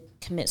planning to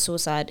commit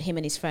suicide, him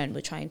and his friend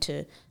were trying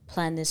to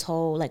plan this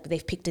whole, like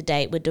they've picked a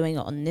date, we're doing it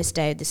on this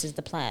day, this is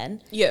the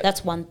plan. Yeah.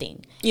 That's one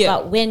thing. Yeah.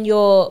 But when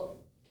you're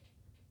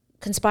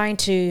conspiring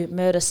to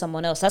murder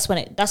someone else, that's when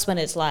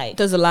it's like,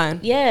 There's a line.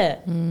 yeah.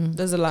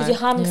 There's a line. Because you're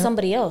harming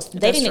somebody else. They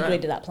That's didn't right.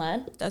 agree to that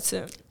plan. That's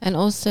it. And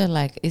also,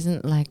 like,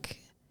 isn't like,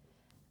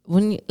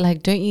 wouldn't you,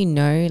 like, don't you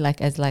know,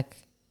 like, as like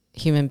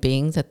human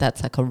beings,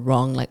 that's like a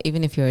wrong, like,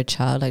 even if you're a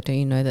child, like, don't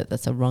you know that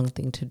that's a wrong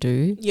thing to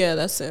do Yeah,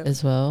 that's it.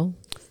 as well?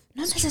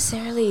 Not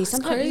necessarily.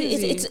 Sometimes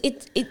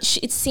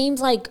it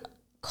seems like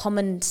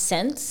common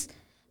sense,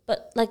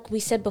 but like we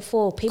said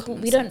before, people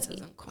Common we don't. sense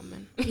isn't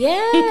common.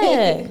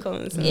 Yeah,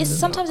 Common sense is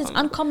sometimes not it's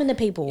common. uncommon to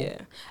people. Yeah.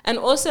 And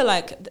also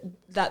like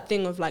that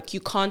thing of like you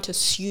can't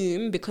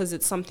assume because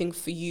it's something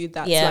for you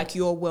that's Yeah. like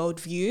your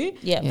worldview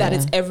Yeah. that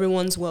it's Yeah.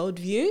 everyone's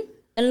worldview.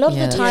 And a lot of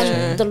Yeah, the time,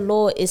 Yeah. the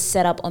law is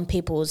set up on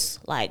people's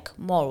like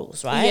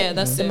morals, right? Yeah,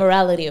 that's the it.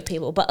 morality of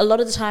people. But a lot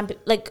of the time,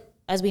 like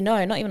as we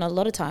know, not even a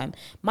lot of time,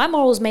 my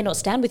morals may not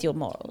stand with your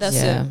morals. That's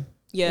Yeah. it.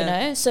 Yeah. You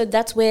know, so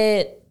that's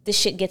where this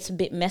shit gets a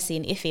bit messy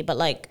and iffy. But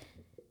like,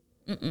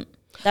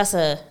 that's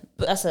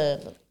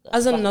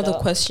As another fucked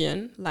up.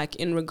 question, like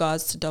in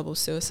regards to double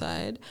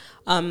suicide,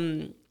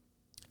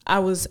 I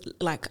was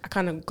like, I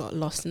kind of got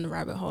lost in the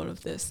rabbit hole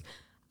of this.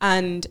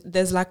 And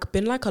there's like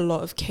been like a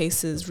lot of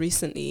cases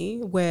recently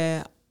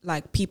where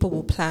like people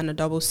will plan a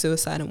double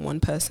suicide and one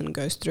person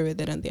goes through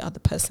with it and the other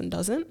person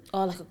doesn't.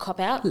 Oh, like a cop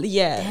out.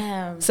 Yeah.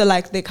 Damn. So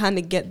like they kind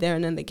of get there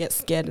and then they get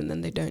scared and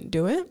then they don't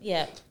do it.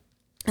 Yeah.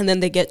 And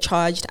then they get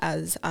charged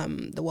as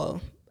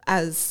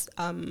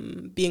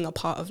being a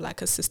part of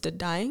like assisted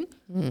dying.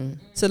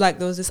 So like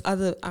there was this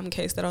other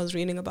case that I was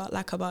reading about,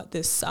 like about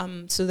this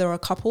so there were a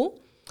couple,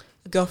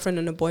 a girlfriend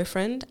and a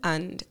boyfriend,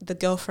 and the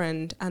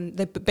girlfriend, and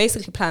they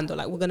basically planned, they're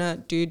like, we're gonna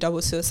do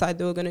double suicide,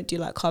 they were gonna do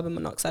like carbon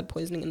monoxide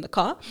poisoning in the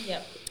car.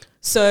 Yeah.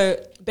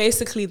 So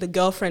basically the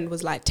girlfriend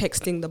was like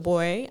texting the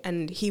boy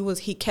and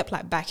he kept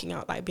like backing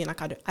out, like being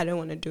like, I don't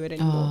want to do it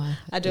anymore.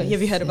 Have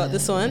you heard about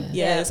this one?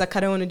 Yeah. It's like, I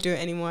don't want to do it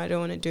anymore. I don't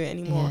want to do it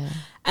anymore. Yeah.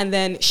 And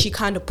then she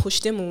kind of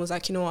pushed him and was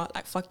like, you know what,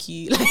 like, fuck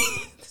you. Like,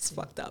 it's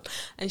fucked up.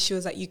 And she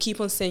was like, you keep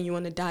on saying you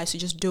want to die, so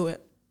just do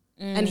it.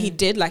 And he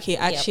did, like, he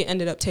actually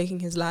ended up taking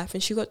his life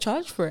and she got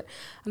charged for it.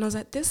 And I was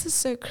like, this is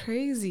so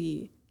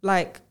crazy.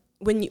 Like,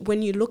 when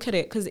you look at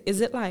it, because is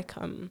it like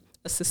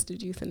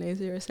assisted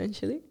euthanasia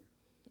essentially?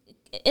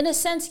 In a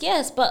sense,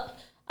 yes, but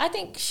I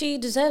think she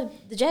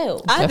deserved the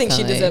jail. I think she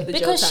Definitely. deserved the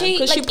Because jail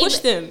time, she like,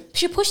 pushed him.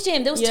 She pushed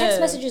him. There was Yeah. text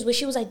messages where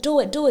she was like,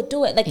 "Do it, do it,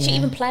 do it." Like she Yeah.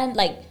 even planned.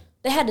 Like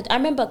they had. I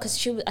remember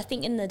because I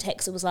think in the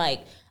text it was like,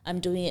 "I'm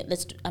doing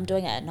it. I'm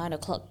doing it at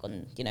 9:00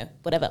 on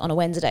whatever on a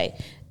Wednesday,"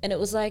 and it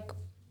was like,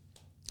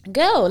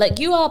 "Girl, like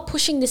you are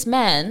pushing this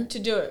man To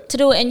do it.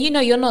 and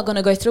you're not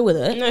gonna go through with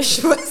it." No,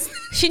 she was.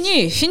 She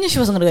knew she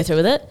wasn't gonna go through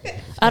with it.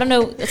 I don't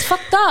know. It's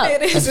fucked up.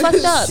 It's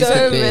fucked up. She's a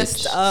So bitch.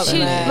 messed up, She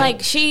man.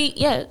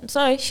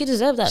 she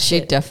deserved that. She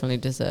shit. definitely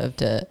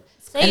deserved it.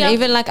 So, And yeah.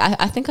 even like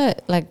I think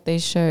they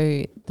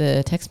show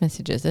the text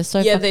messages. They're so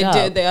Yeah, fucked they up.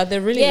 did.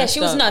 They're really Yeah, messed she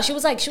was up. no. She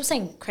was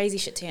saying crazy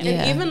shit to him. And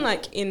Yeah. even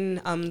like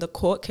in the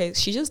court case,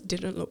 she just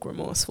didn't look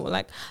remorseful.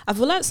 Like I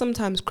feel like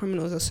sometimes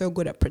criminals are so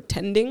good at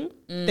pretending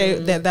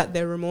that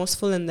they're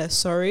remorseful and they're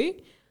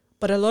sorry,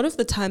 but a lot of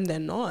the time they're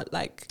not.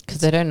 Like Because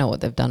they don't know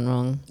what they've done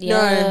wrong.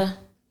 Yeah.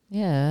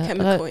 Yeah.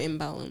 chemical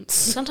imbalance.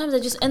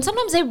 Sometimes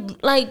sometimes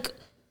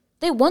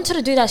they wanted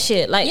to do that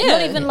shit. Like not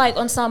Yeah. even like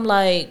on some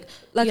like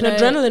Like you an know,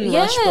 adrenaline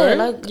rush, bro.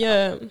 Like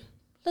Yeah,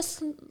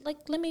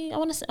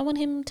 I want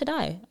him to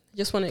die.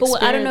 just want to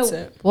But I don't experience know-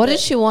 it. What did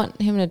she want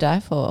him to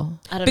die for?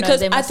 I don't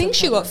Because know. I think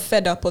she got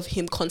fed up of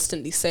him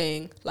constantly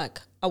saying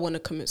like, I want to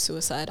commit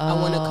suicide. I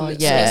want to Oh, commit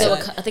yeah.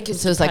 suicide. I think it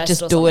was So it's like,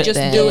 depressed just or do it something. Just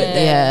then. do it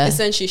then. Yeah.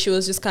 Essentially, she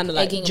was just kind of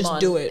like, Egging him just on.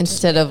 do it.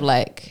 Instead of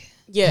like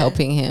Yeah.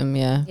 helping him,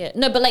 yeah. Yeah.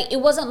 No, but like it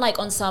wasn't like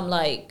on some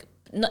like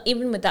not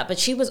even with that, but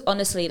she was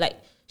honestly like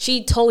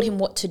she told him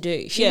what to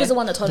do. She Yeah. was the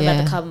one that told him about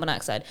Yeah. the carbon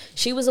monoxide.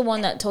 She was the one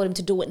that told him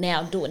to do it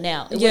now, do it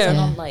now. It Yeah. wasn't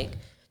on like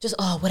just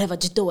whatever,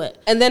 just do it.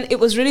 And then it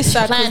was really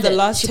sad because planned the it.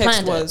 last She text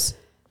planned it. was,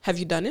 have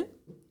you done it?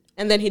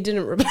 And then he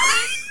didn't reply.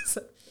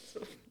 So-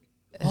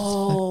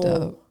 Oh.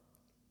 Fucked up.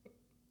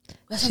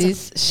 That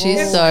sounds She's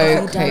Whoa. so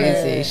Who crazy.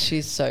 done it?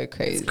 She's so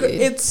crazy.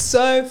 it's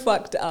so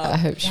fucked I up.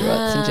 hope she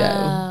rots in jail.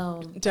 Wow.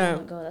 Oh my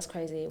Don't. god, that's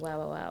crazy.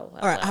 Wow.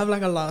 All right, I have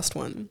like a last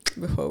one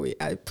before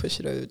I push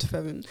it over to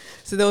Fevin.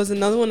 So there was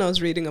another one I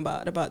was reading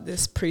about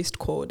this priest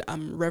called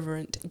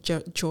Reverend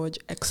George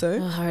Exo.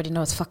 Oh, I already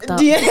know it's fucked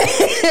up. Yeah.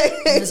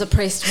 There's a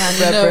priest man.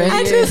 Reverend.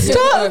 At the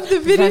start of the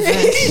video, already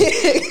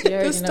know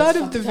the it's start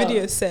of the fucked up.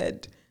 video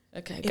said,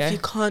 Okay, if you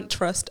can't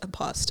trust a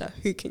pastor,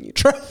 who can you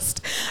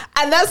trust?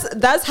 And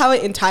that's how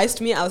it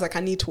enticed me. I was like, I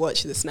need to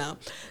watch this now.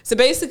 So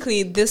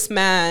basically, this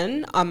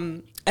man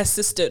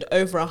assisted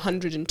over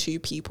 102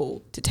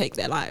 people to take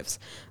their lives.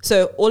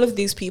 So all of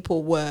these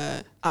people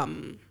were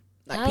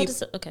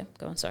okay,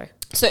 go on. Sorry.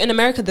 So in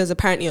America, there's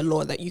apparently a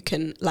law that you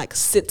can like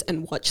sit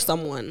and watch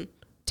someone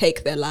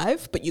take their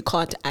life, but you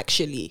can't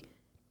actually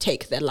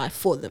take their life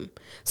for them.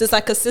 So it's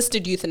like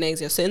assisted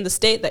euthanasia. So in the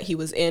state that he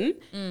was in,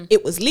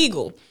 it was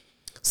legal.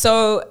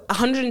 So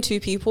 102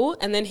 people,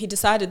 and then he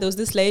decided, there was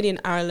this lady in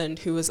Ireland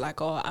who was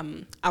like, oh,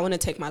 I want to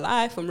take my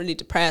life. I'm really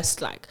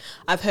depressed. Like,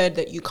 I've heard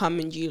that you come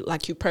and you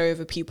pray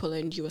over people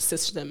and you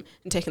assist them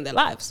in taking their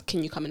lives.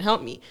 Can you come and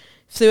help me?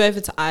 Flew over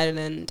to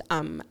Ireland,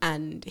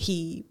 and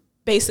he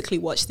basically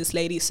watched this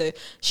lady. So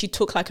she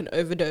took like an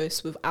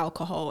overdose with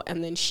alcohol,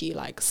 and then she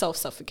like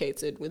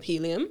self-suffocated with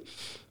helium.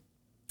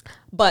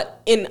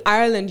 But in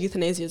Ireland,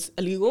 euthanasia is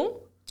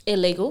illegal.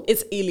 Illegal?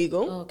 It's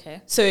illegal. Oh,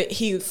 okay. So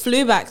he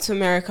flew back to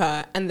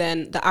America, and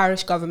then the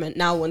Irish government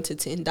now wanted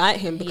to indict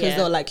him because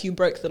they were like, you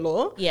broke the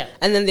law. Yeah.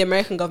 And then the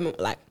American government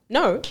were like,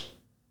 no,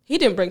 he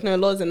didn't break no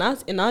laws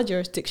in our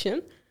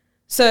jurisdiction.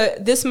 So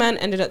this man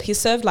ended up, he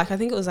served like, I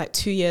think it was like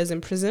 2 years in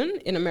prison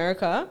in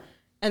America.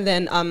 And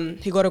then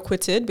he got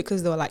acquitted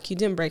because they were like, you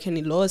didn't break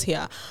any laws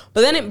here.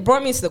 But then it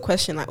brought me to the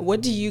question, like,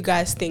 what do you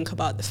guys think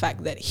about the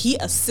fact that he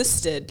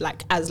assisted,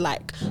 like, as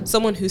like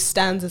someone who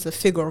stands as a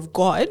figure of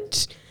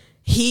God,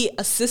 he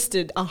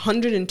assisted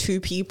 102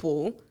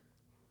 people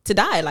to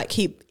die. Like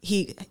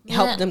he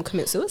helped them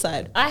commit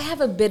suicide. I have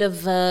a bit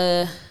of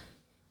I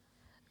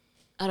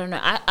don't know.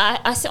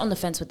 I sit on the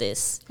fence with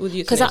this. With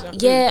you, because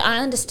I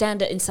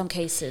understand it in some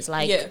cases.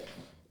 Like,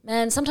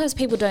 man, sometimes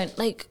people don't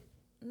like.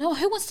 No,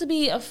 who wants to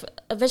be a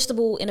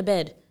vegetable in a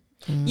bed?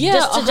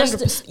 Yeah,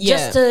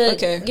 just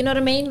to you know what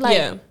I mean?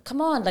 Like,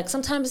 come on. Like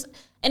sometimes,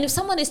 and if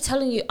someone is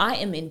telling you, I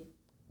am in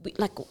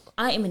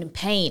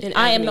pain.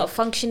 I am not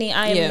functioning.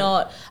 I am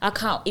not. I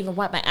can't even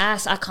wipe my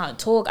ass. I can't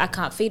talk. I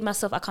can't feed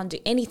myself. I can't do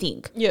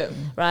anything. Yeah.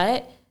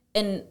 Right.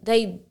 And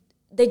they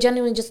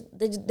genuinely just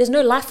there's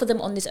no life for them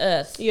on this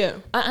earth. Yeah.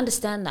 I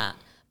understand that,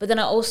 but then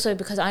I also,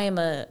 because I am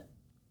a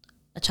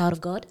child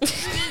of God,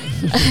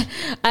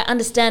 I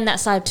understand that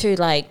side too.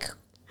 Like,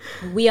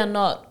 we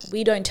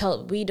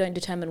don't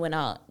determine when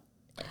our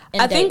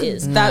end date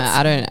is. That's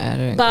I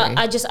don't. But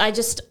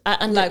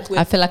agree.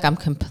 I feel like I'm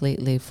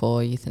completely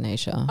for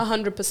euthanasia.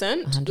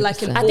 100%.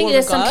 Like in I think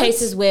there's some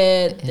cases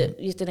where the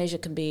euthanasia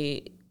can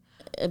be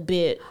a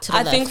bit to the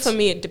left. I think for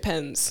me it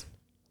depends,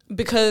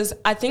 because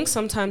I think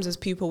sometimes as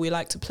people we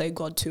like to play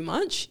God too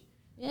much.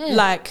 Yeah.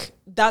 Like,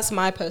 that's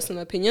my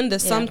personal opinion.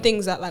 There's some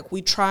things that like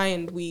we try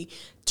and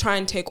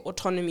take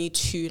autonomy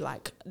to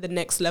like the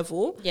next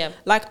level. Yeah.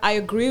 Like, I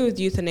agree with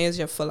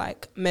euthanasia for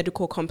like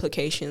medical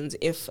complications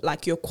if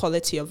like your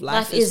quality of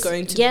life is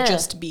going to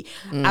just be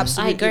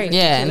absolutely ridiculous.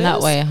 Yeah, in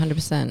that way,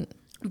 100%.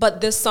 But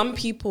there's some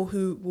people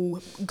who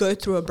will go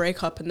through a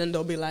breakup and then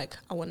they'll be like,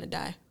 I want to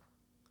die.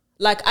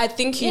 Like, I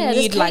think you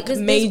need like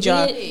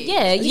major...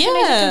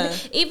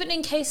 Even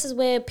in cases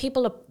where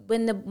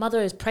when the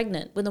mother is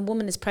pregnant, when the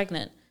woman is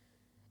pregnant,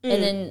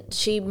 and then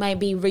she might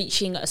be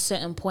reaching a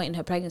certain point in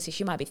her pregnancy,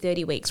 she might be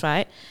 30 weeks,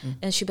 right?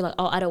 And she'll be like,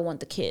 oh, I don't want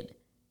the kid.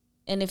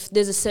 And if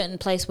there's a certain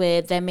place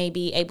where they may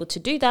be able to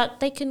do that,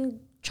 they can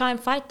try and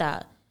fight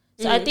that.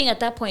 So I think at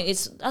that point,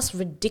 that's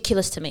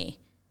ridiculous to me.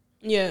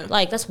 Yeah.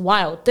 Like, that's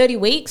wild. 30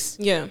 weeks?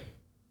 Yeah.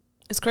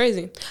 It's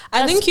crazy.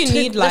 I think you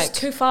need like... That's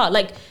too far.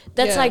 Like,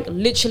 that's like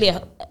literally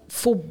a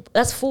full...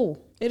 That's full.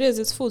 It is.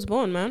 It's fool's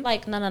born, man.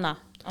 Like, no.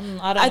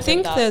 I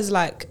think there's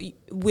like,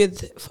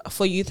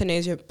 for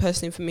euthanasia,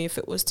 personally for me, if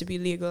it was to be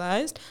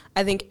legalized,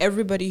 I think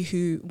everybody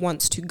who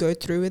wants to go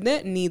through with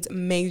it needs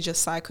major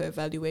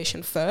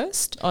psycho-evaluation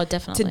first. Oh,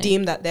 definitely. To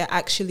deem that they're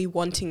actually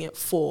wanting it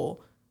for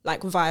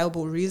like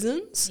viable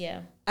reasons.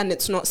 Yeah. And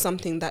it's not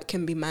something that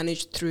can be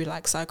managed through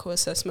like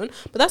psycho-assessment.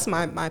 But that's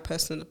my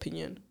personal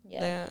opinion.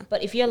 Yeah.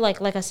 But if you're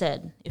like I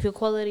said, if your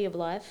quality of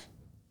life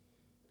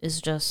is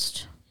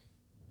just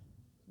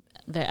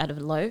very out of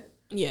low.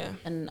 Yeah.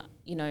 And,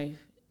 you know,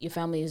 your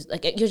family is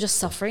like, you're just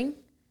suffering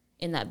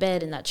in that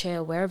bed, in that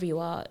chair, wherever you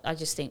are. I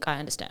just think I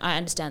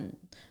understand.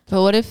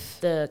 But what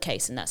if the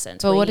case in that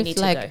sense? But where what you if need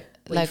to go,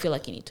 where you feel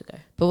like you need to go?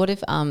 But what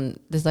if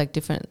there's like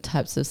different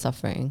types of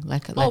suffering?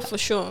 Like for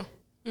sure.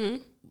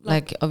 Mm-hmm.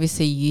 Like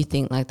obviously you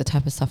think like the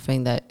type of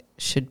suffering that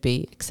should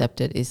be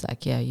accepted is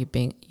like,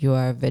 you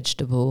are a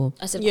vegetable.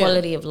 I said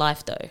quality of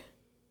life though.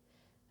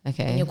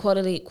 Okay. And your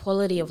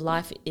quality of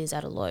life is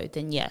at a low,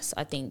 then yes,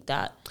 I think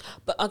that.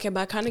 But I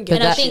kind of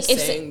get what she's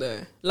saying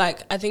though.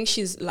 Like, I think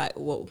she's like,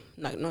 well,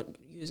 like not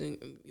using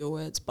your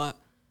words, but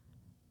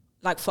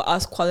like for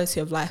us, quality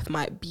of life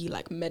might be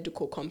like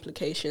medical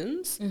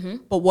complications. Mm-hmm.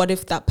 But what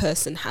if that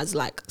person has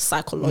like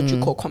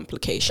psychological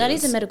complications? That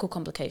is a medical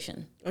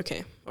complication.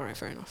 Okay. All right.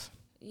 Fair enough.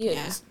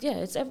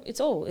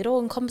 It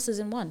all encompasses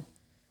in one.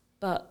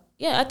 But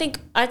yeah, I think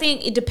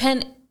it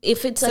depends.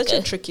 If it's such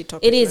like a tricky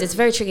topic. It is. Man. It's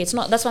very tricky. It's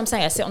not. That's what I'm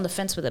saying. I sit on the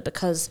fence with it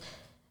because,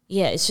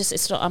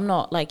 it's not. I'm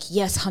not like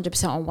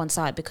 100% on one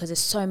side because there's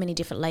so many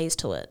different layers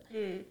to it,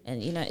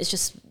 and it's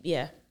just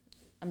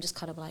I'm just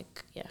kind of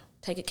like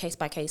take it case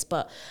by case.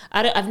 But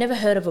I've never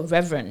heard of a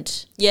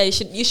reverend. Yeah,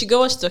 you should go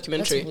watch the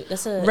documentary.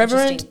 That's a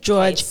Reverend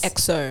George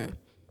Exo.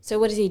 So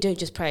what does he do?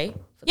 Just pray?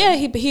 Yeah,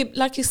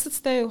 he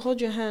sits there,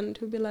 hold your hand.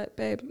 He'll be like,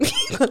 babe,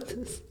 you got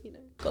this.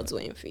 God's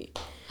waiting for you.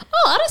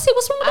 Oh, I don't see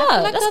what's wrong with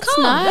that. Like that's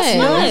calm. Nice. That's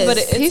nice. But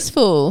it's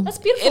peaceful. That's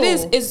beautiful.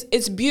 It is.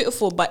 It's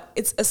beautiful, but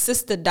it's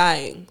assisted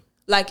dying.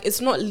 Like,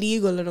 it's not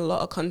legal in a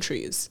lot of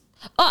countries.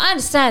 Oh, I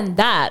understand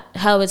that,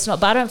 how it's not,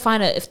 but I don't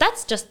find it, if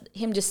that's just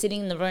him just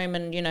sitting in the room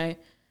and, you know.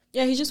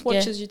 Yeah, he just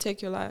watches you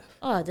take your life.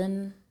 Oh,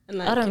 then and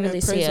like, I don't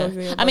really see it.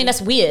 I body. mean,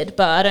 that's weird,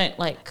 but I don't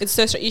like. It's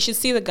so strange. You should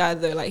see the guy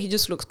though. Like, he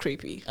just looks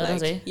creepy. Oh, like,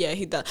 does he? Yeah,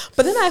 he does.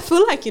 But then I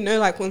feel like, you know,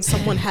 like when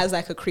someone has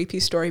like a creepy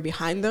story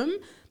behind them,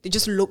 they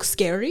just look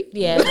scary.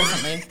 Yeah,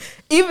 definitely.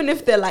 Even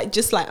if they're like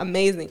just like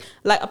amazing.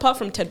 Like, apart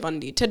from Ted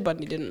Bundy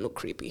didn't look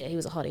creepy. Yeah, he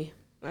was a hottie.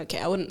 Okay,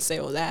 I wouldn't say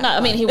all that. No, I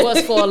mean, he was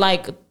for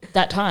like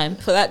that time.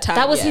 For that time,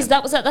 that was his.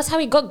 That's how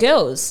he got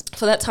girls.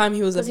 For that time,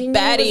 he was a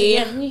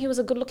baddie. He knew he was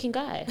a good-looking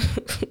guy.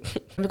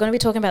 We're going to be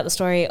talking about the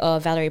story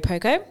of Valerie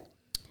Poco.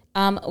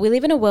 We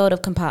live in a world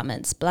of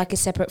compartments. Black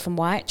is separate from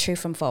white, true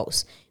from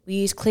false. We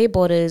use clear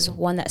borders,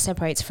 one that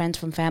separates friends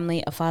from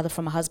family, a father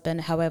from a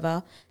husband.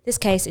 However, this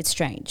case, it's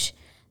strange.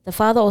 The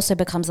father also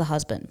becomes the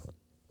husband.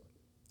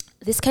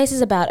 This case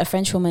is about a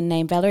French woman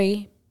named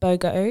Valerie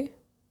Bogo,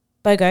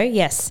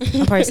 yes,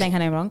 I'm probably saying her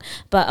name wrong,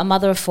 but a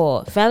mother of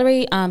 4.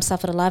 Valerie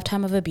suffered a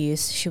lifetime of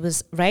abuse. She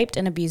was raped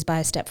and abused by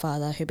her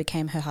stepfather, who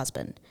became her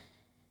husband.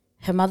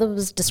 Her mother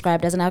was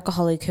described as an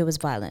alcoholic who was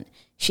violent.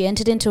 She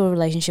entered into a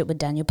relationship with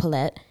Daniel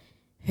Paulette,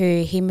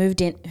 who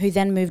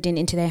then moved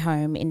into their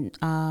home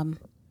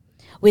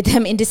with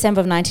them in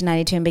December of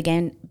 1992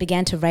 and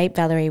began to rape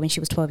Valerie when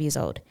she was 12 years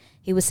old.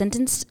 He was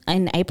sentenced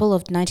in April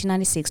of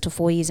 1996 to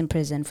 4 years in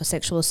prison for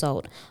sexual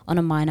assault on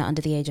a minor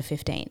under the age of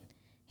 15.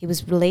 He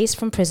was released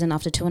from prison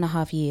after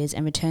 2.5 years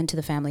and returned to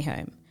the family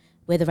home,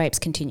 where the rapes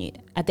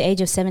continued. At the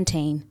age of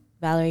 17,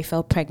 Valerie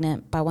fell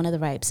pregnant by one of the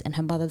rapes and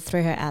her mother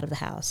threw her out of the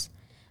house.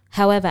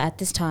 However, at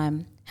this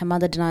time, her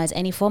mother denies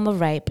any form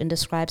of rape and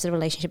describes the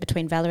relationship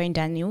between Valerie and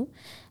Daniel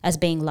as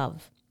being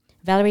love.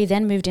 Valerie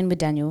then moved in with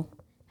Daniel,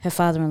 her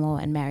father-in-law,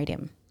 and married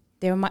him.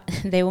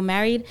 They were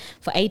married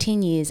for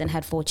 18 years and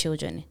had 4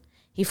 children.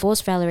 He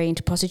forced Valerie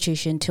into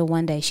prostitution till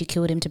one day she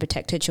killed him to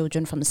protect her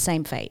children from the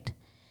same fate.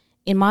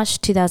 In March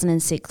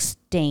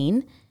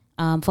 2016,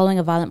 following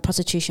a violent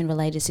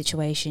prostitution-related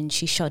situation,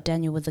 she shot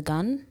Daniel with a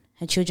gun.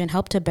 Her children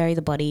helped her bury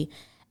the body,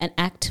 an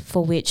act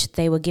for which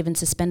they were given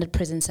suspended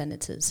prison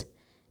sentences.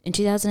 In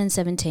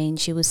 2017,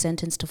 she was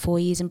sentenced to 4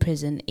 years in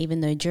prison,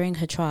 even though during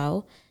her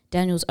trial,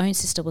 Daniel's own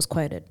sister was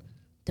quoted,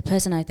 "The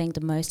person I thank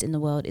the most in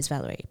the world is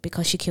Valerie,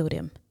 because she killed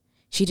him.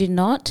 She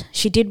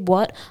did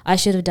what I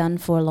should have done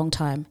for a long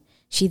time."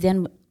 She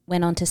then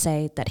went on to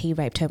say that he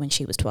raped her when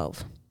she was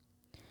 12.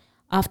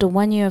 After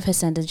 1 year of her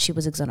sentence, she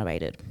was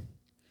exonerated.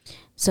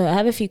 So I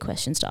have a few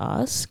questions to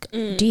ask.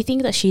 Do you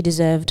think that she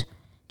deserved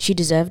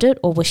it,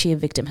 or was she a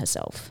victim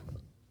herself?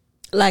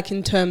 Like,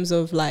 in terms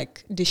of,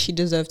 like, did she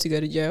deserve to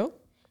go to jail?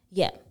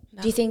 Yeah.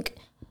 No. Do you think,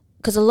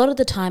 because a lot of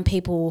the time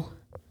people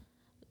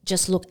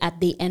just look at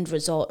the end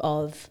result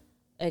of,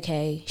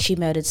 okay, she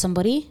murdered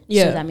somebody,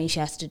 so that means she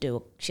has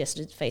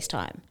to face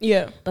time.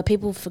 Yeah. But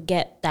people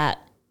forget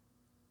that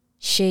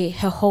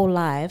her whole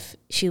life,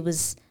 she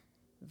was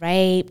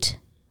raped,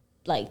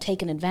 like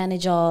taken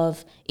advantage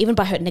of, even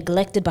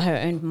neglected by her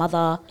own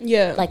mother.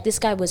 Yeah. Like, this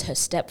guy was her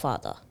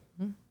stepfather.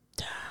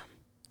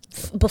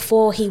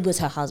 Before he was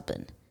her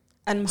husband.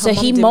 And so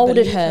he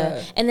molded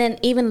her. And then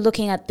even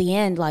looking at the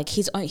end, like,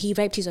 he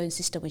raped his own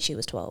sister when she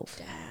was 12.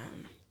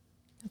 Damn.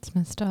 That's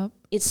messed up.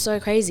 It's so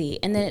crazy.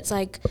 And then it's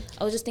like,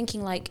 I was just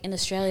thinking, like, in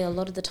Australia, a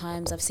lot of the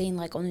times I've seen,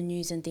 like, on the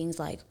news and things,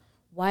 like,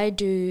 why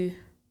do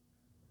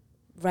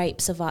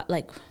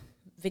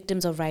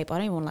victims of rape, I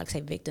don't even want to, like, say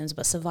victims,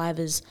 but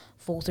survivors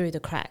fall through the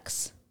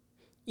cracks?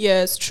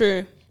 Yeah, it's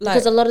true. Like,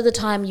 because a lot of the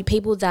time,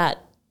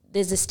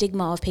 there's a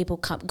stigma of people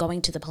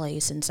going to the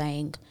police and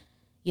saying,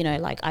 you know,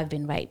 like, I've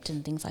been raped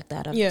and things like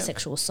that,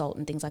 sexual assault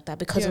and things like that,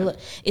 because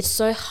it's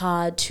so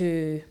hard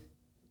to,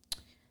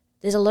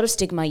 there's a lot of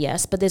stigma,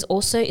 yes, but there's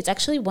also, it's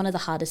actually one of the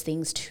hardest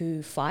things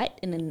to fight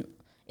in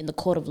the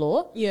court of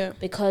law. Yeah.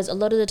 Because a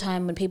lot of the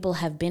time when people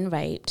have been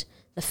raped,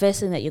 the first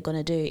thing that you're going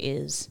to do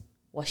is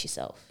wash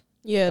yourself.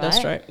 Yeah, right?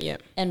 That's right. Yeah.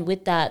 And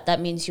with that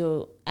means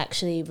you're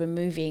actually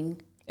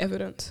removing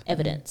evidence.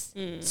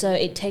 Mm. So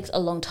it takes a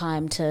long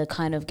time to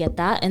kind of get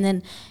that. And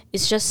then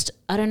it's just,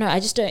 I don't know,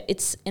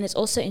 it's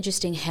also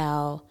interesting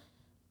how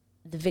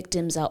the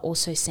victims are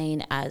also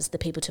seen as the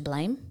people to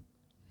blame.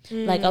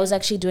 Like, I was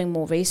actually doing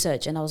more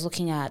research and I was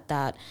looking at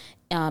that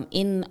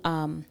in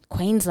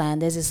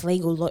Queensland, there's this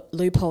legal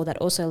loophole that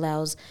also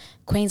allows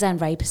Queensland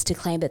rapists to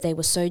claim that they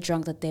were so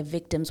drunk that their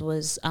victims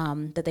was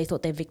that they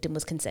thought their victim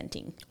was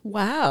consenting.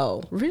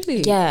 Wow,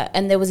 really? Yeah,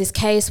 and there was this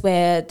case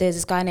where there's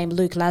this guy named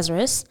Luke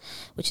Lazarus,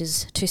 which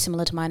is too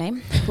similar to my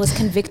name, was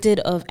convicted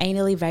of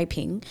anally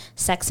raping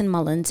Saxon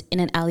Mullins in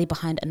an alley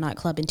behind a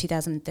nightclub in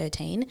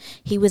 2013.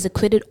 He was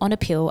acquitted on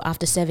appeal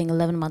after serving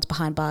 11 months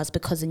behind bars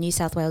because the New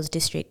South Wales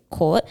District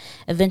Court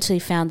eventually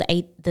found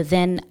the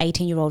then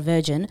 18-year-old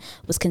virgin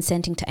was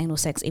consenting to anal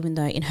sex, even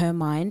though in her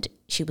mind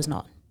she was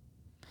not.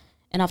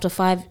 And after a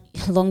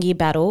 5-long-year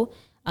battle,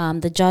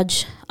 the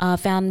judge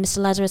found Mr.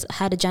 Lazarus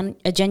had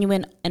a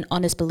genuine and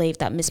honest belief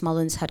that Miss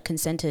Mullins had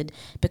consented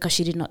because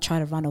she did not try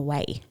to run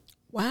away.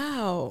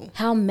 Wow.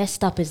 How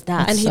messed up is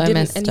that? And he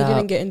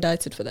didn't get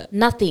indicted for that?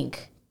 Nothing.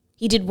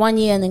 he did 1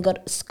 year and then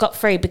got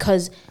scot-free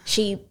because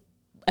she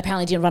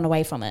apparently didn't run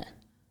away from it.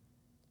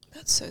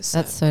 That's so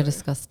sad. That's so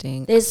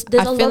disgusting. There's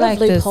a lot of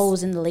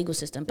loopholes in the legal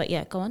system, but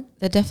yeah, go on.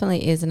 There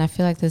definitely is, and I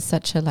feel like there's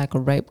such a like a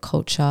rape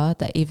culture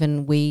that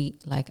even we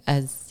like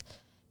as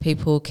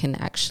people can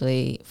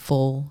actually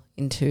fall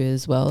into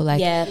as well. Like,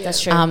 yeah,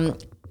 that's true.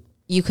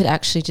 You could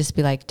actually just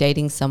be like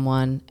dating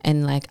someone,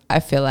 and like I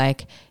feel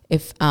like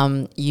if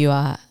you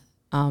are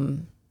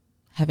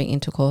having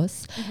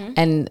intercourse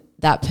and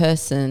that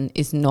person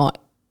is not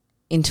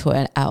into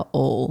it at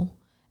all,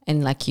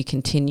 and like you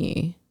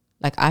continue,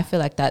 like I feel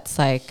like that's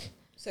like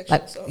Sexual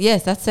assault.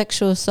 Yes, that's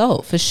sexual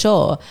assault for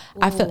sure. Ooh.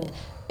 I feel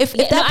if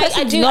that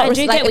person's not I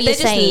do get what you're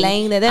just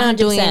laying there, they're 100%. not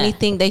doing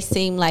anything, they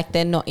seem like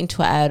they're not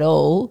into it at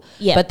all,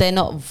 but they're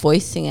not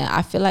voicing it.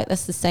 I feel like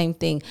that's the same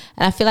thing.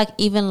 And I feel like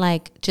even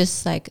like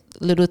just like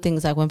little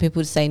things like when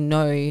people say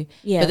no,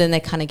 but then they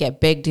kind of get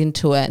begged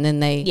into it, and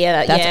then they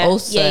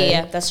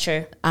that's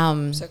true.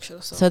 Sexual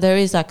assault. So there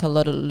is like a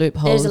lot of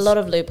loopholes. There's a lot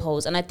of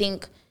loopholes, and I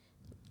think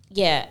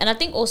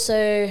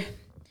also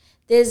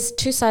there's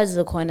two sides of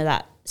the coin of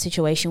that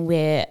situation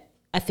where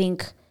I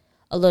think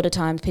a lot of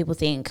times people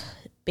think,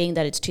 being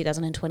that it's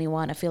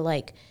 2021, I feel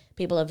like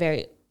people are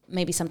very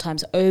maybe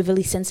sometimes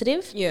overly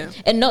sensitive. Yeah.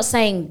 And not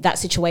saying that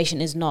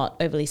situation is not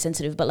overly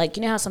sensitive, but like,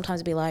 you know how sometimes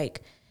it'd be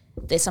like,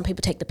 there's some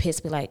people take the piss,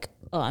 be like,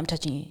 oh, I'm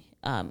touching you.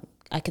 Can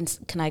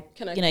I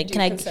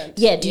consent?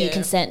 Yeah, do you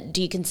consent?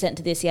 Do you consent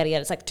to this? Yada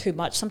yada. It's like too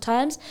much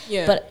sometimes.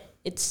 Yeah. But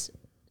it's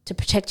to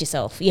protect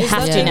yourself. You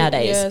have to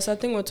nowadays. Yes, I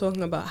think we're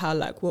talking about how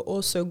like we're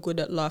all so good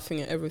at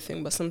laughing at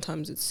everything, but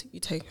sometimes it's you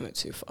taking it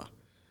too far.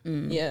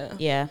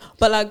 Yeah.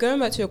 But like going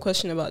back to your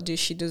question about does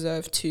she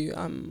deserve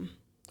to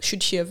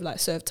should she have like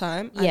served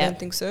time? I don't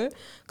think so,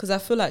 because I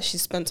feel like she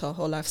spent her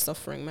whole life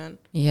suffering, man.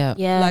 Yeah.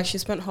 Like she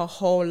spent her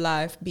whole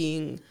life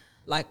being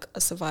like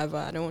a survivor.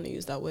 I don't want to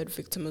use that word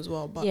victim as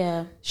well,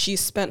 but she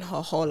spent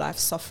her whole life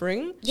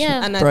suffering.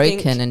 Yeah. And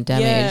broken and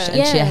damaged,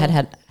 and she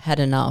had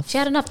enough. She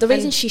had enough. The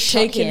reason she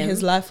shot him, taking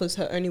his life was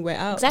her only way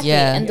out. Exactly.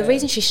 Yeah. And the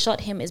reason she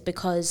shot him is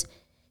because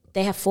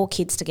they have 4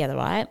 kids together,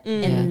 right?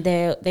 And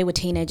they were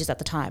teenagers at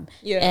the time.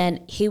 Yeah.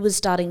 And he was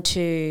starting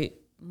to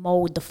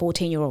mold the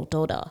 14-year-old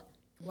daughter.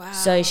 Wow.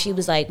 So she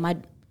was like,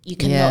 you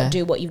cannot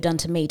do what you've done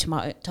to me, to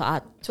our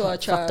child.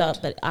 Fucked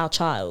up, but our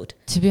child.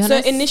 To be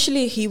honest. So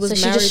initially he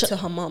was married to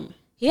her mum.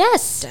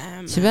 Yes.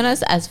 Damn. To be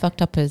honest, as fucked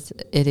up as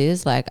it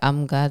is, like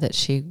I'm glad that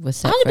she was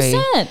set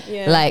 100%. Free.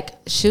 Yeah. Like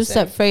she was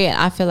set free, and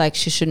I feel like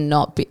she should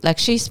not be, like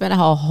she spent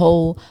her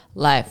whole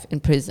life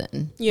in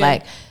prison. Yeah.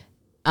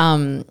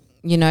 Like,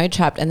 you know,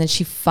 trapped, and then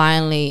she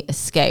finally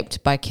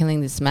escaped by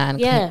killing this man,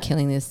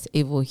 killing this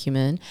evil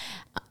human.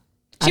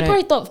 She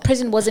probably thought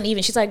prison wasn't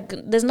even. She's like,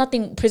 there's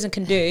nothing prison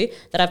can do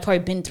that I've probably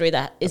been through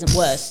that isn't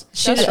worse.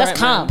 That's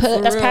calm.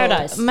 That's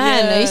paradise.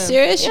 Man, are you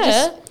serious?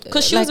 Yeah.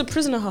 Because she was a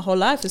prisoner her whole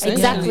life,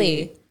 essentially.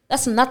 Exactly.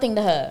 That's nothing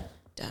to her.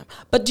 Damn.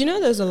 But do you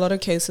know there's a lot of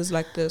cases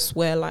like this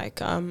where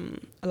like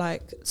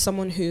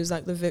someone who's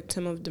like the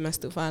victim of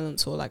domestic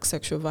violence or like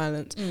sexual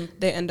violence,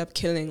 they end up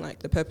killing like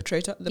the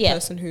perpetrator, the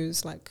person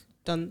who's like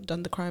done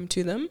the crime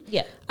to them.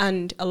 Yeah.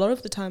 And a lot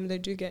of the time they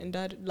do get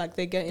indicted, like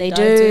they get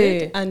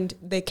indicted and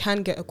they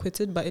can get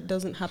acquitted, but it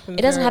doesn't happen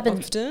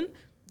often.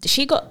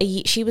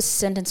 She was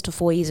sentenced to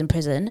 4 years in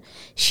prison.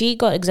 She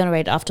got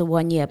exonerated after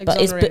 1 year, but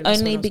it's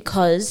only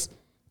because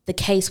the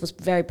case was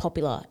very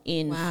popular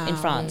in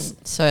France.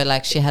 So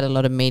like she had a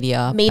lot of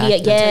media.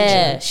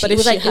 Yeah. But it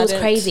was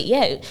crazy.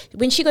 Yeah.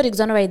 When she got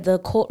exonerated, the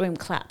courtroom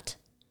clapped.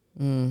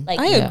 Like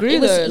I agree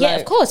though. Yeah,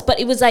 of course. But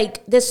it was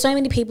like there's so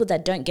many people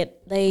that don't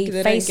get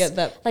don't get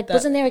that. Like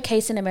wasn't there a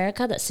case in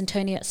America that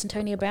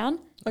Centonia Brown?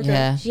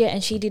 Okay. Yeah,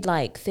 and she did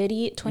like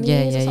 20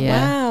 years or something.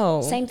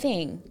 Wow. Same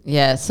thing.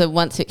 Yeah, so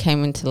once it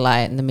came into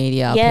light in the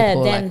media,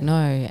 people were like, no,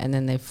 and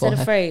then they fought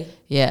her. Free.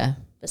 Yeah.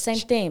 The same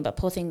thing, but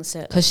poor things.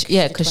 Because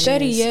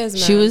 30 years,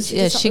 man. She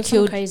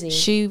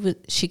was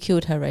she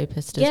killed her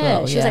rapist as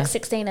well. She was like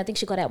 16. I think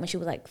she got out when she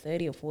was like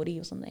 30 or 40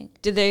 or something.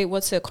 Did they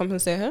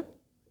compensate her?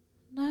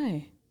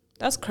 No.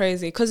 That's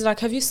crazy. Because like,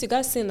 have you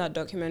guys seen that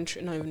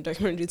documentary? Not even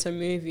documentary, it's a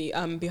movie.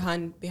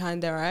 Behind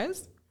Their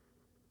Eyes.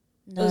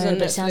 No,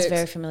 but it sounds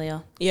very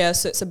familiar. Yeah,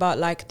 so it's about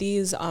like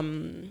these.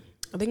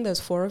 I think there's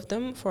 4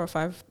 or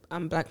 5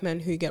 black men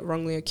who get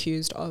wrongly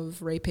accused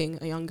of raping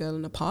a young girl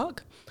in a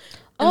park.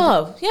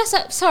 Oh, yes,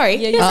 sorry.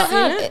 Yeah,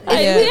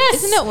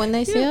 yes. Isn't it When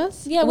They See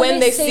Us? Yeah,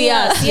 when they see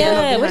us.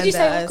 Yeah, what did you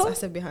say? I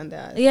said Behind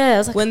Their Eyes. Yeah, I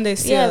was like, when they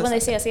see us. Yeah, when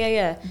they see us.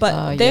 Yeah.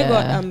 But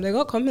they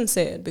got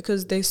compensated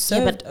because they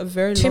served a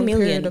very long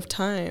period of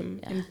time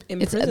in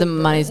prison. The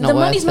money's not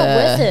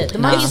worth it. The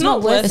money's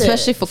not worth it.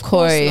 Especially for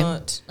Corey.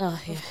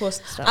 Of course.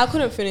 I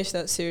couldn't finish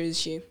that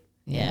series,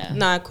 Yeah.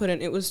 No, I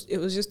couldn't. It was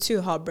just too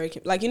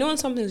heartbreaking. Like, you know when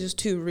something's just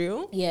too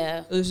real?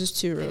 Yeah. It was just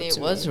too real. It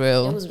was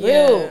real. It was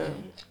real. Yeah.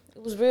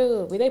 It was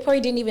real. They probably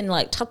didn't even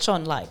like touch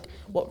on like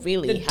what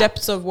really the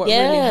depths of what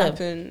really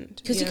happened.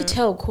 Because you could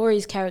tell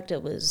Corey's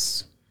character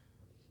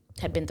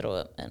had been through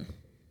it, and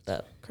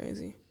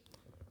crazy.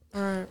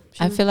 All right.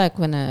 I feel like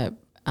when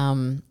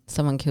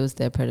someone kills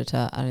their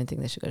predator, I don't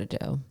think they should go to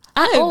jail.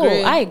 I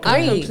agree. I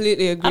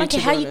completely agree. I don't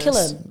care how you kill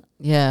him.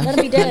 Yeah, Let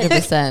him be dead.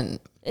 100%.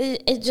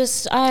 It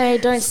just, I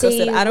don't So I see.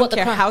 said, I don't what the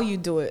care crime- how you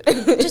do it.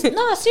 Just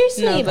no,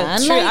 seriously, No, but man.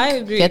 true, Like, I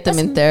agree. Get them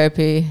in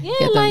therapy. yeah,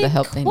 Get them like the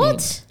help they need.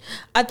 what?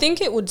 I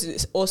think it would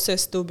also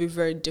still be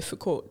very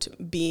difficult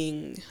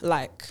being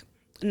like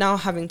now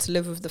having to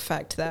live with the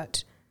fact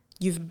that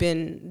you've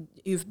been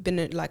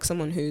like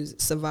someone who's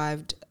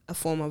survived a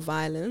form of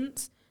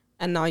violence,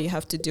 and now you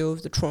have to deal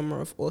with the trauma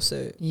of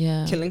also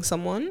killing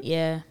someone.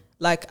 Yeah.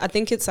 Like, I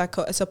think it's like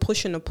it's a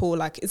push and a pull.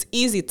 Like, it's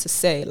easy to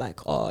say,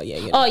 like, oh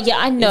yeah, Oh yeah,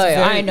 I know, very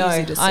I know,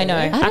 easy to I say. know.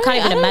 I I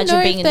can't even imagine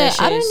being in their shoes.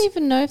 I don't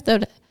even know if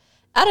they'd.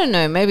 I don't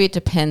know. Maybe it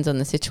depends on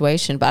the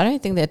situation, but I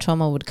don't think their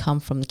trauma would come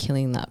from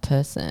killing that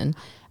person.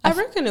 I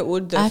reckon it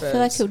would. I feel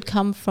like it would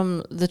come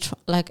from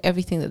like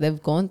everything that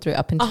they've gone through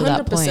up until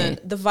that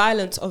point. The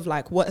violence of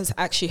like what has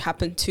actually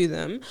happened to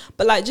them.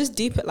 But like, just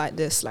deep it like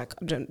this. Like,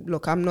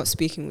 look, I'm not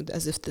speaking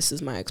as if this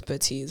is my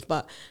expertise,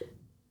 but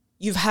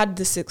you've had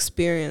this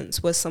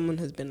experience where someone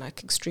has been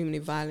like extremely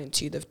violent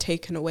to you. They've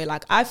taken away,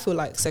 like, I feel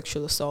like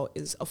sexual assault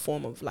is a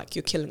form of like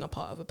you're killing a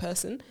part of a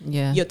person.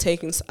 Yeah, you're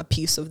taking a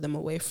piece of them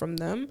away from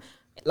them.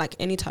 Like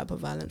any type of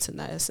violence in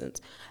that essence.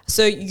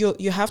 So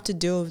you have to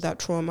deal with that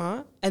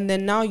trauma, and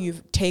then now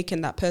you've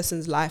taken that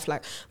person's life,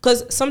 like,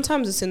 because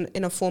sometimes it's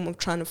in a form of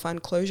trying to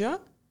find closure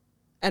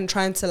and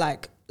trying to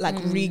like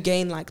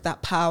regain like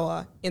that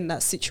power in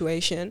that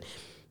situation.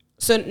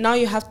 So now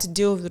you have to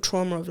deal with the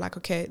trauma of like,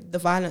 okay, the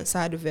violent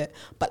side of it,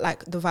 but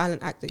like the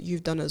violent act that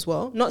you've done as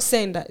well. Not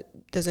saying that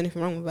there's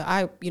anything wrong with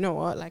it. You know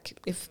what, like,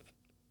 if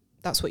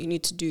that's what you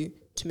need to do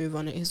to move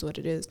on, it is what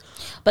it is.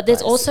 But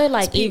there's also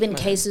like speak, even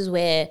man. cases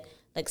where,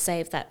 like, say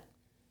if that,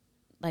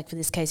 like for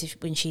this case,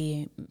 when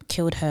she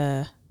killed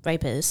her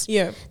rapist,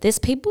 Yeah, there's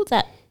people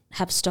that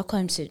have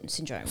Stockholm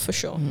syndrome, for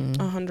sure,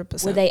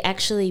 100%. where they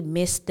actually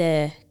miss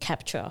their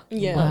capture.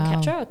 Yeah. Well, Wow.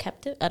 capture or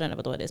captive? I don't know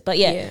what the word is, but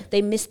yeah,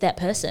 they miss that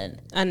person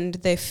and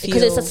they feel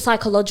because it's a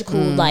psychological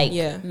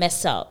Yeah.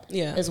 mess up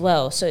Yeah. as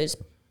well. So it's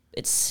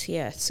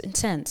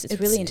intense. It's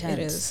really intense. It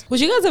is. Would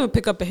you guys ever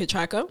pick up a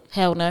hitchhiker?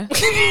 Hell no.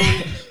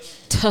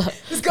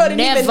 It's got to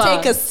even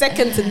take a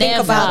second to think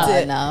Never. about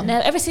it. No. No,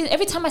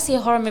 every time I see a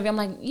horror movie, I'm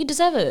like, you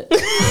deserve it.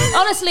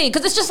 Honestly,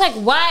 because it's just like,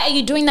 why are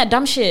you doing that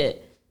dumb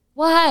shit?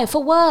 Why?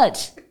 For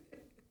what?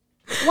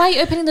 Why are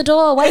you opening the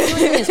door? Why are you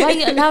doing this? Why are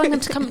you allowing them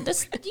to come?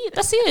 That's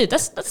it.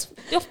 That's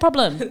your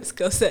problem. This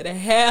girl said,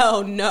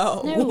 hell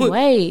no. No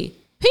way.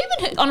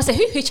 Honestly,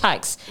 who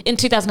hitchhikes in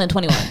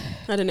 2021?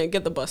 I don't know,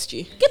 get the bus,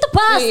 G. Get the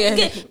bus. Yeah.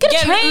 Get a Get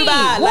an train.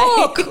 Uber,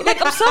 Walk.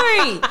 Like, I'm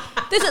sorry.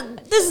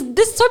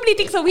 There's so many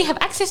things that we have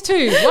access to.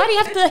 Why do you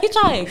have to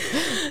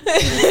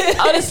hitchhike?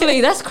 Honestly,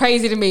 that's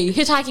crazy to me.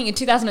 Hitchhiking in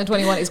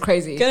 2021 is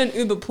crazy. Get an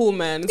Uber pool,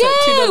 man. It's Yeah,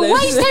 like $2. why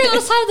are you standing on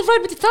the side of the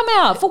road with your thumb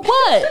out? For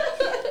what?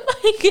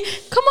 Like,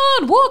 come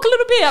on, walk a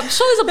little bit. I'm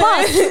sure there's a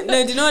bus.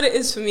 No, do you know what it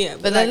is for me?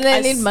 But then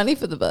they need money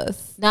for the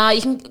bus. Nah,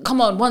 you can, come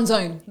on, one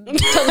zone. Tell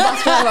the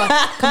bus driver,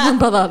 come on,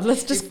 brother,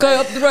 let's just go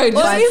up the road.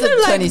 Or Find even some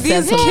like 20 these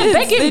cents on kids, it.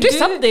 Beg him, they do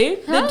something.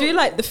 They do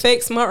like the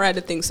fake smart rider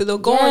thing. So they'll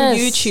go on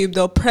Yes. YouTube,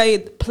 they'll play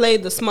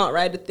the smart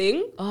rider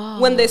thing.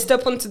 When they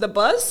step onto the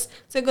bus,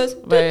 so it goes,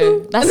 Bro,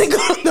 doo-doo, and they go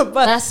on the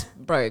bus. That's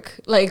broke.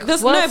 Like, No,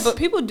 what? but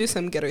people do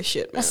some ghetto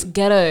shit, man. That's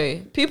ghetto.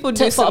 People do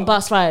For a some,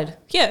 bus ride.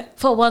 yeah,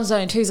 For one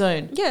zone, two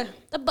zone. yeah.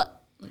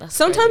 That's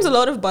Sometimes a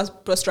lot of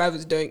bus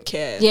drivers don't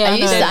care. Yeah, I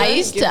used to, They I don't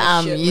used give a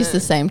to shit, use man. the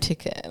same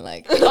ticket,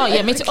 like Oh,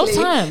 yeah, me too. All the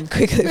time.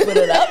 quickly put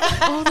it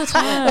up. All the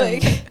time.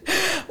 Like,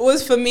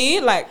 was for me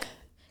like.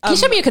 Can you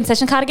show me your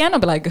concession card again? I'll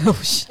be like, oh,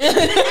 shit.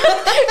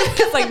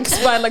 It's like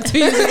expired like 2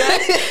 years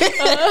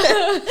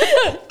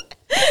ago.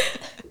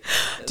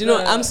 Do you know?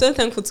 I'm so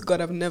thankful to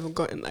God. I've never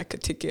gotten like a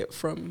ticket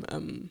from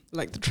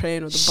like the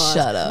train or the bus.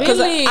 Shut up. Because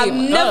Really? I've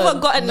never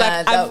gotten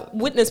Man, like I've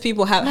witnessed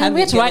people have Man, had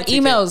we had to write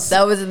tickets. emails.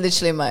 That was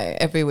literally my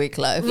every week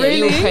life. Yeah,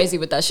 you were crazy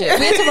with that shit.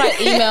 We had to write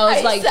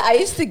emails like, I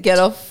used to get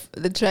off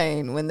the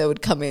train when they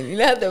would come in. You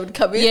know how they would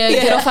come in? yeah,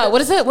 get off at,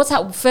 what is it? What's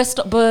that first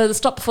stop, the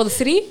stop before the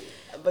city?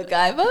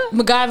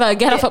 MacGyver?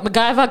 Get off at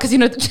MacGyver because, you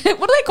know,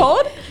 what are they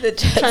called? The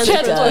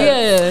Transit.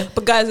 Yeah.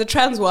 But guys, the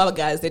Transwala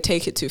guys, they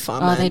take it too far,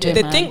 man. they do,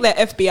 They man. think they're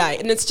FBI,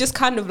 and it's just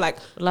kind of like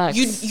Relax.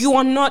 you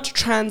are not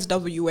Trans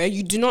WA.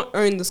 You do not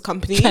own this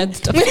company.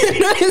 Trans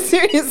No,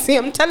 seriously,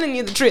 I'm telling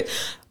you the truth.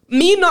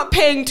 Me not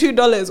paying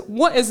 $2,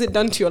 what has it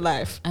done to your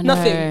life? I know.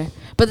 Nothing.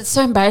 But it's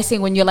so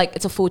embarrassing when you're like,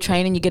 it's a full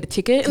train and you get a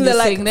ticket and And they're you're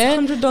like sitting there.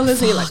 $100,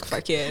 and you're like,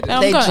 fuck yeah.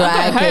 I'm They going-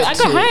 drag I it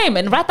go too. home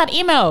and write that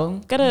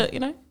email. Gotta, you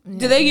know.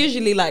 Do they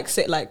usually like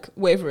sit like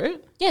waiver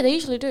it? Yeah, they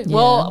usually do.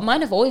 Well, mine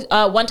have always.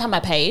 One time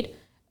I paid,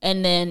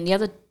 and then the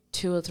other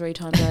 2 or 3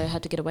 times I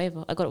had to get a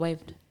waiver. I got it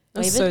waived.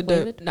 That's Waived? so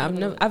dope. Waived?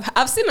 No,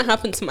 I've seen it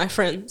happen to my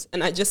friends,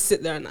 and I just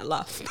sit there and I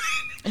laugh.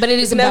 But it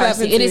is It's never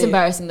embarrassing. happened It to is me.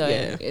 embarrassing though.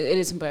 Yeah. It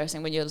is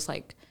embarrassing when you're just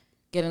like,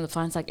 getting the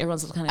fines. Like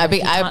everyone's kind of.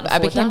 I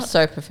became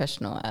so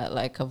professional at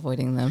like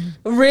avoiding them.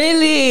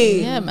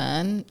 Really? Yeah,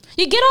 man.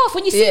 You get off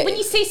when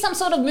you see some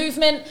sort of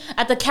movement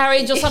at the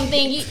carriage or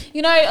something.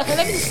 You know, okay,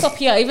 let me just stop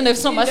here, even though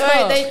it's not my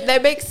fault. They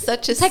make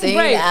such a scene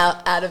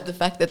out of the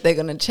fact that they're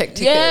gonna check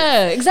tickets.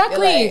 Yeah,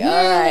 exactly. Like,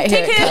 all right,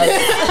 tickets.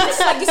 It's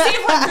like you see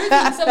everyone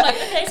moving, so I'm like,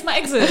 okay, it's my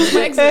exit.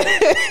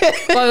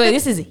 By the way,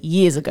 this is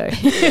years ago.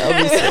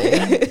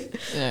 Obviously.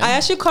 Yeah. I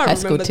actually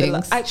can't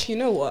remember actually, you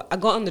know what? I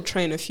got on the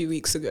train a few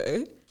weeks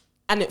ago.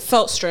 And it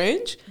felt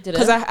strange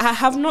because I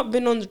have not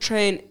been on the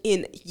train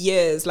in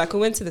years. Like I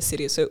went to the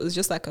city, so it was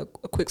just like a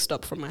quick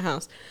stop from my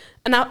house.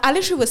 And I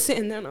literally was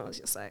sitting there and I was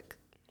just like,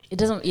 it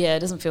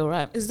doesn't feel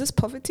right. Is this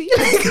poverty?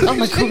 Oh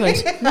my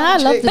God. No, I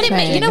love the train.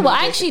 But you know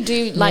what? I actually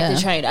do like the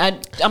train.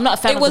 I'm not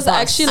a fan of the bus. It was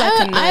actually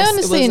like I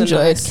honestly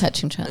enjoyed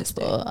catching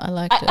transport. I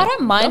liked it. I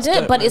don't mind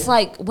it, but it's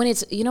like when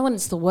it's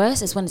the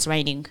worst is when it's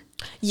raining.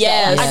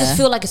 Yes. I just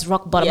feel like it's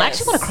rock bottom. I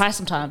actually want to cry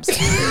sometimes.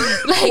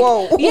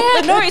 Whoa.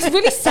 Yeah, no, it's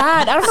really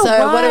sad. I don't know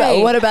why. So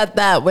what about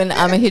that when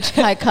I'm a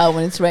hitchhiker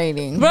when it's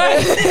raining?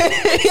 Right.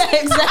 Yeah,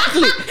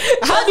 exactly.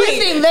 How do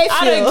you think they feel?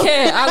 I don't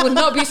care. I would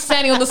not be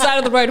standing on the side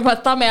of the road with my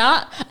thumb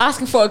out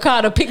asking for a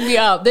car to pick me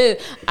up.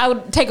 I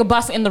would take a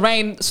bus in the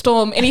rain,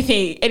 storm,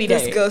 anything, any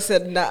day. This girl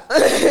said nah. No.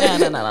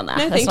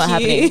 That's not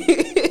happening.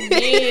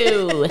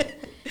 No.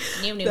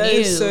 That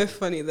is so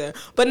funny though.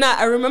 But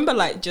I remember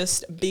like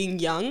just being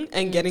young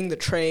and getting the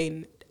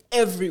train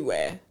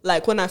everywhere.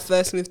 Like when I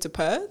first moved to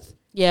Perth,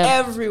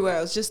 everywhere.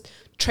 I was just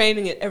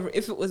training it.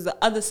 If it was the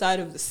other side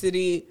of the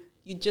city,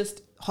 you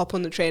just hop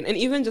on the train. And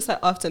even just like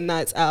after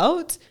nights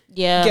out,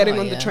 getting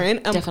on the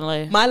train.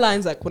 Definitely. My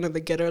line's like one of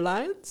the ghetto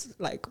lines,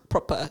 like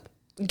proper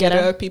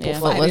ghetto people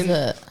fighting. What was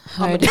it?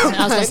 I was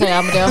going to say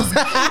Armadale.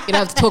 You don't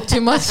have to talk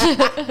too much. I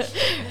know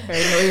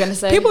what you're going to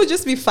say. People would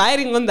just be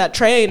fighting on that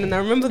train. And I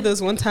remember there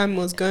was one time I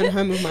was going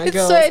home with my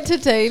girls. It's so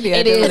entertaining.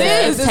 It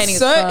is. It's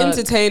so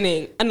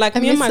entertaining. And like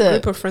me and my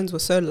group of friends were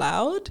so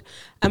loud.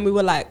 And we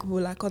were like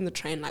on the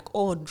train, like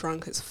all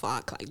drunk as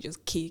fuck, like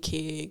just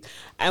kicking.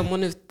 And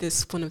one of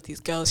these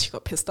girls, she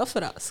got pissed off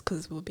at us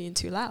because we were being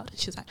too loud.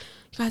 She's like,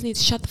 "You guys need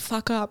to shut the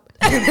fuck up."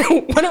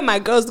 And one of my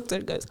girls looked at her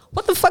and goes,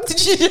 "What the fuck did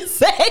she just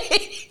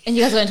say?" And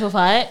you guys went into a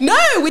fight? No,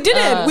 we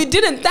didn't. We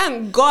didn't.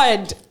 Thank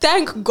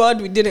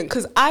God we didn't,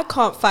 because I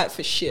can't fight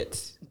for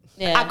shit.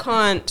 Yeah. I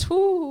can't.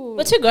 Ooh.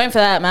 But you're going for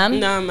that, man.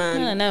 No,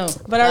 man. No.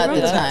 But I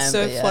remember that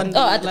so fun.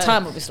 Oh, at the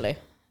time, obviously.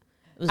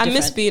 I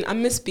miss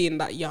being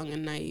that young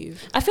and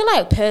naive. I feel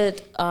like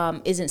Perth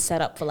isn't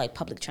set up for like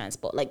public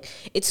transport. Like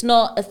it's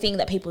not a thing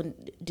that people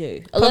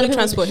do. Public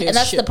transport here, and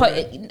that's the point.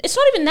 It's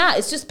not even that.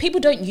 It's just people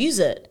don't use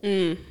it.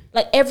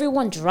 Like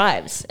everyone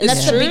drives, and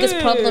that's the biggest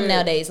problem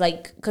nowadays.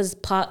 Like because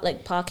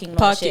parking,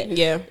 and all shit.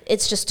 Yeah,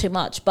 it's just too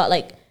much. But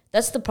like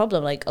that's the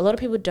problem. Like a lot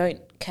of people don't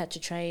catch a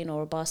train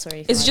or a bus or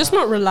anything. It's just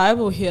not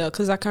reliable here,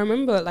 because like I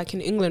remember like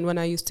in England when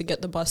I used to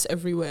get the bus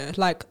everywhere,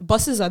 like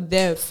buses are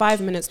there 5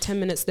 minutes, 10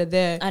 minutes, they're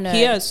there. I know.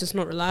 Here it's just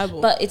not reliable.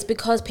 But it's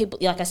because people,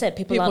 like I said,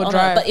 people aren't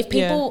on it. But if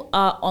people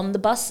are on the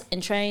bus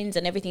and trains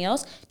and everything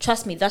else,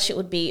 trust me, that shit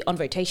would be on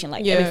rotation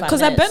like every 5 minutes.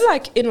 Because I bet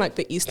like in like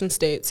the eastern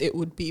states it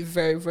would be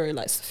very, very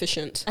like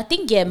sufficient. I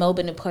think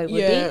Melbourne and probably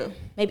would be.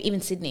 Maybe even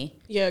Sydney.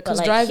 Yeah, because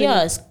like, driving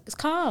here it's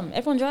calm.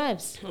 Everyone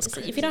drives.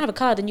 If you don't have a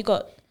car, then you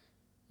got.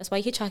 That's why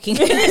you're hitchhiking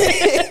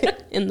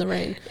in the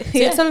rain. So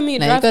you're telling me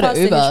drive past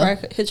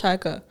a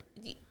hitchhiker?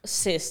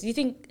 Sis, you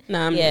think?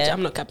 Nah,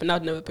 I'm not capping.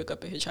 I'd never pick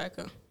up a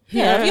hitchhiker.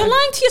 Yeah, you're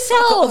lying to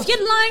yourself.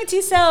 You're lying to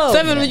yourself.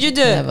 Seven, would you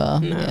do it? Never.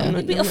 No,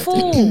 you'd be a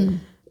fool.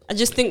 I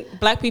just think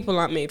black people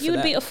aren't made for that. You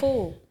would be a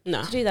fool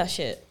to do that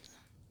shit.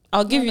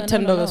 I'll give you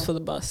 $10 for the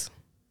bus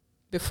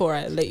before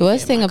I let you. The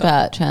worst thing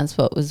about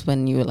transport was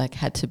when you like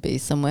had to be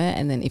somewhere,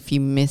 and then if you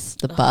missed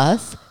the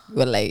bus, you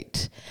were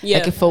late. Yeah.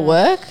 Like if for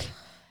work.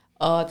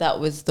 Oh, that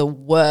was the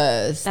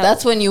worst.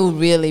 That's when you were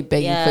really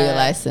begging for your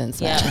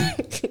license, man.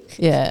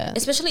 Yeah.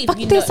 Especially if I'm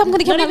going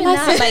to get my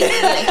license.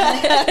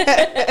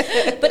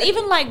 But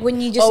even like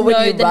when you just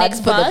know the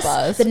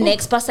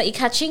next bus that you're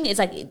catching, it's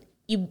like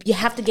you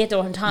have to get there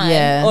on time.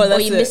 Yeah.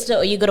 Or you missed it,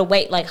 or you got to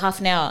wait like half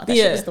an hour. That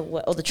shit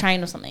was or the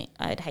train or something.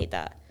 I'd hate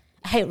that.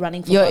 I hate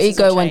running for your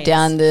ego went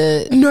down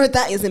the... No,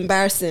 that is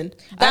embarrassing.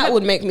 That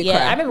would make me cry.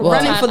 I remember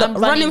running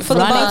for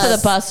the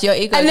bus. Your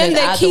ego and then goes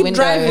they out keep the window.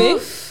 driving.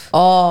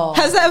 Oh,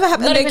 has that ever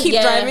happened? They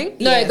keep driving.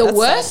 No, the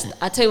worst.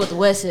 I tell you what, the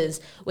worst is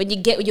when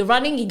you're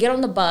running. You get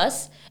on the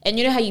bus, and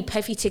you know how you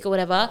pay for your ticket or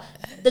whatever.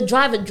 The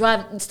driver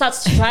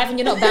starts to drive, and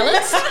you're not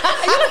balanced.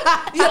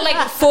 you're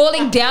like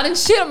falling down and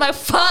shit. I'm like,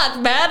 fuck,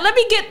 man. Let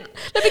me get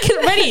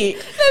ready.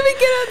 Let me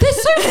get up. They're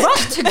so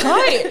rushed to go.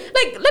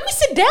 Like, let me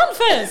sit down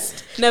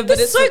first. No, but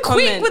it's so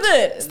quick with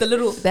it. It's the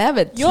little. They have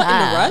it. You're in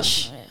a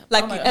rush.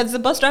 Like, has the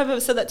bus driver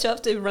ever said that you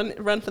have to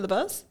run for the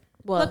bus?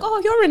 What? Like,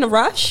 oh, you're in a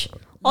rush.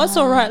 Oh, it's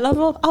all right,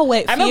 love. I'll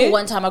wait for you. I remember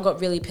one time I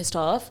got really pissed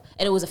off,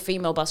 and it was a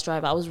female bus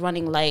driver. I was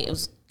running late. I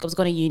was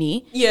going to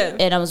uni. Yeah.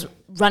 And I was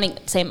running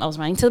to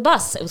the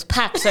bus. It was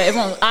packed, so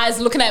everyone's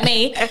eyes looking at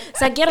me.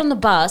 So I get on the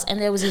bus,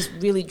 and there was this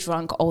really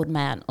drunk old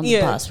man on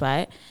the bus,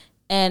 right?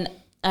 And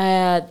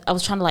I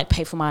was trying to like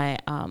pay for my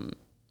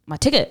my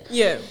ticket.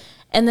 Yeah.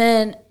 And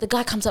then the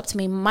guy comes up to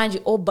me, mind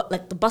you,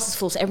 like the bus is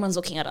full, so everyone's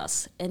looking at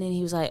us. And then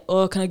he was like,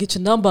 "Oh, can I get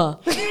your number?"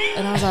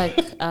 And I was like,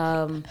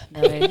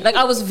 "No." Like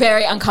I was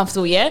very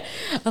uncomfortable. Yeah,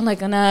 I'm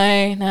like,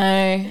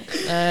 no,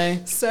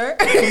 sir.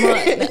 come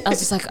on. I was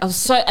just like, I was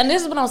so, and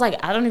this is when I was like,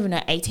 I don't even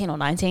know, 18 or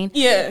 19.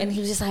 Yeah. And he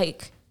was just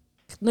like,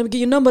 let me get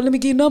your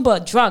number.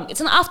 Drunk. It's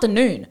in the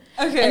afternoon.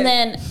 Okay. And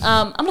then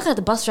I'm looking at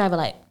the bus driver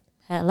like,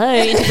 hello,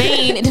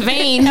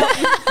 intervene. Like,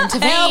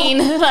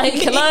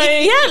 hello.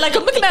 Yeah, like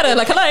I'm looking at her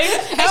like, hello.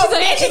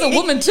 And she's a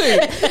woman too.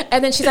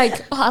 And then she's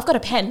like, oh, I've got a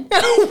pen.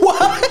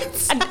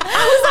 What? And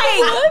I was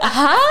like,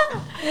 huh?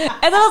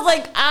 And I was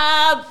like,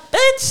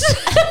 bitch.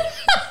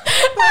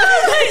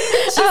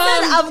 She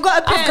said, I've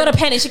got a pen. I've got a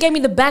pen. And she gave me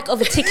the back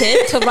of a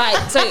ticket to write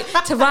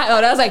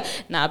on. I was like,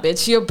 nah,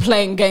 bitch, you're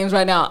playing games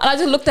right now. And I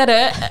just looked at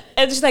her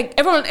and she's like,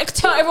 I could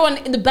tell everyone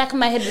in the back of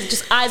my head was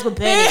just eyes were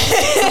burning.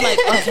 I'm like,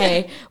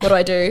 okay, what do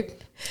I do?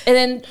 And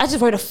then I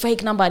just wrote a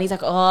fake number and he's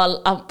like,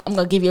 oh, I'm going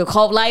to give you a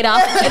call later.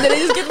 And then he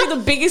just gives me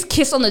the biggest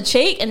kiss on the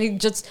cheek and he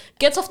just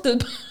gets off the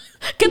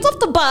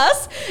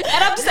bus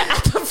and I'm just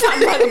at the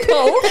front by the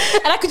pool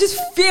and I could just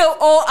feel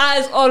all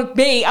eyes on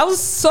me. I was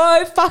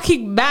so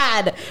fucking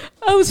mad.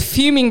 I was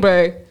fuming,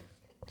 bro.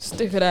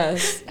 Stupid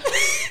ass.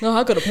 No,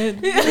 I got a pen.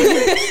 Why would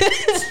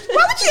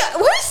you?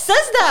 Who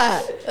says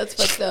that? That's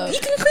fucked up. You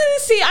can clearly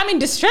see I'm in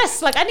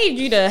distress. Like I need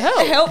you to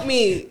help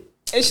me.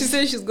 And she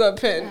said she's got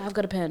a pen. I've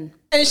got a pen.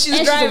 And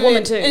she's driving. She's a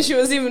woman too. And she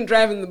was even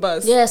driving the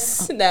bus.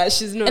 Yes. Nah,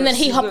 she's not. And then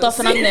he hopped off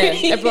serious. and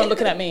I'm there. Everyone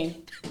looking at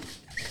me.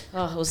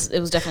 Oh, it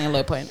was definitely a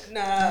low point.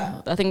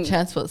 Nah. I think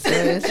Transport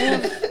stories.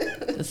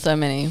 There's so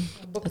many.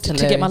 That's to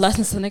get my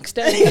license the next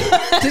day.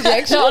 Did you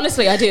actually? No,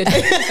 honestly, I did.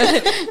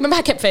 Remember,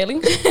 I kept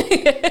failing. So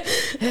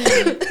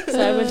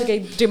I went to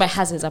do my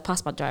hazards. I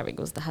passed my driving. It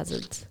was the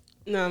hazards.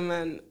 No,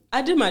 man.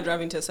 I did my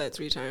driving test like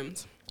 3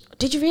 times.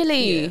 Did you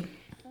really? Yeah.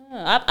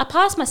 Oh, I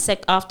passed my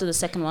after the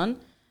second one.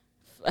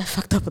 I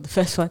fucked up with the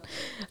first one,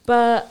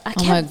 but I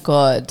kept. Oh my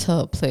god!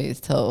 Please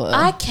tell her.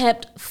 I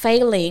kept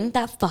failing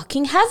that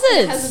fucking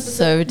hazards.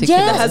 So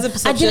ridiculous. Yes, Hazard I did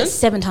perception? it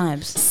 7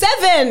 times.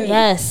 7.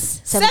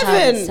 Yes, 7 7?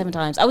 times. 7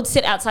 times. I would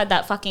sit outside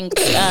that fucking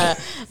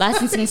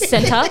licensing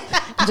center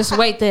and just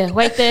wait there.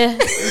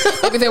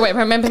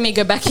 Remember me,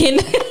 go back in.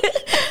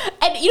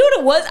 And you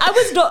know what it was? I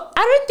was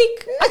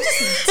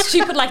just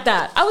stupid like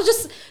that. I was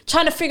just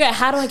trying to figure out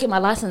how do I get my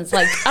license.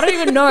 Like, I don't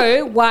even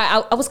know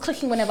why I was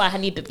clicking whenever I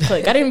needed to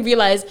click. I didn't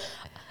realize.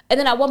 And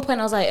then at one point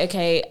I was like,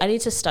 okay, I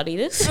need to study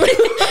this. Like,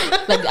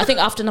 I think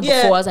after number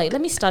 4, I was like, let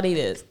me study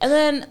this. And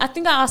then I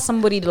think I asked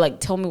somebody to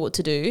like tell me what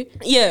to do.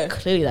 Yeah.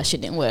 Clearly that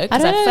shit didn't work. I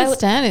don't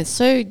understand. It's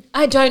so.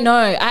 I don't know.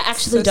 I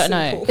actually don't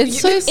know.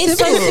 It's so simple. It's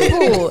so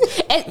simple.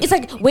 It's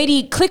like, where do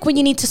you click when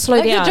you need to slow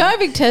Like down? the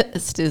driving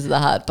test is the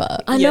hard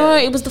part. I know,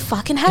 it was the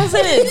fucking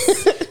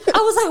hazards. I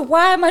was like,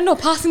 why am I not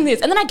passing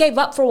this? And then I gave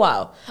up for a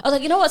while. I was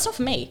like, you know what? It's not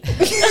for me.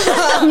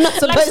 I'm not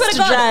supposed to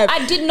drive.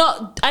 I did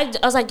not. I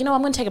was like, you know,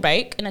 I'm going to take a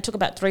break. And I took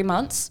about 3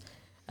 months.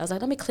 I was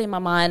like, let me clear my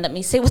mind. Let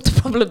me see what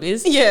the problem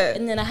is. Yeah.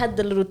 And then I had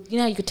the little, you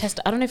know, you could test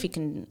it. I don't know if you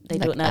can, they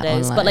do Like it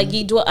nowadays. online. But like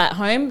you do it at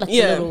home, like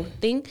the little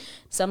thing.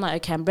 So I'm like,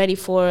 okay, I'm ready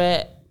for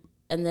it.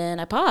 And then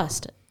I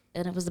passed.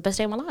 And it was the best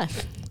day of my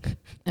life.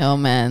 Oh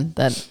man,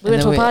 We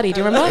went to a party.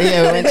 Do you remember?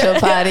 Yeah, we went to a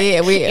party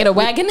and we In a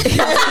wagon. we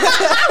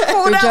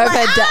drove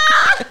her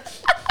down.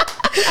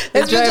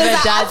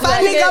 I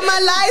finally got my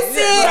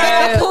license.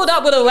 I pulled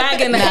up with a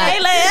wagon. Hey,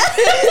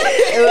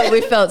 Leia.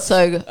 We felt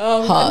so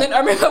hot. And then I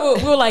remember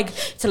we were like,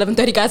 it's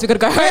 11:30, guys. We gotta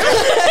go home.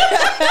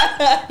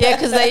 Yeah,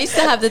 because they used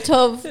to have the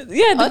 12.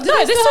 Yeah, they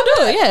still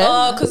do it. Yeah.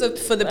 Oh, because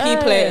for the P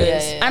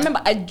players. Yeah. I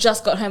remember I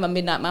just got home at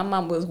midnight. My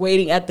mum was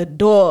waiting at the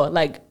door,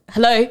 like,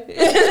 hello.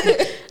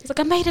 It's like,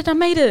 I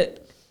made it.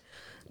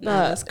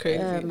 Nah, that's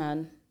crazy.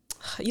 Man.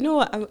 You know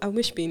what? I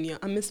wish being young.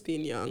 I miss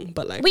being young,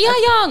 but like We are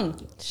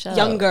young.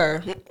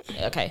 younger.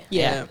 Okay.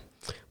 Yeah.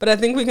 But I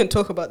think we can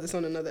talk about this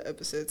on another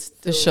episode.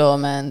 For sure,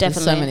 man. There's so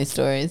Definitely. many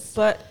stories.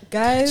 But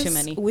guys, Too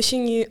many.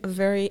 wishing you a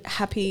very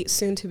happy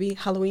soon-to-be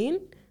Halloween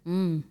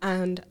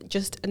and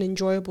just an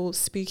enjoyable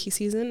spooky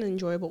season,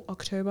 enjoyable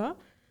October.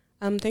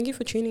 Thank you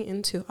for tuning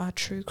into our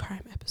true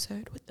crime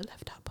episode with the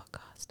Left Out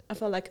Podcast. I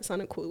felt like it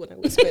sounded cool when I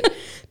whispered.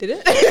 Did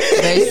it?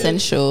 Very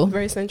sensual.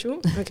 Very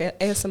sensual. Okay,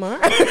 ASMR.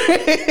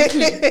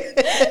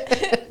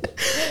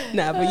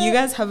 Nah, but you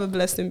guys have a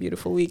blessed and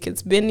beautiful week.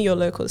 It's been your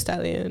local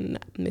stallion,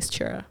 Miss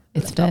Chira.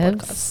 It's Left Out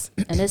Vebs.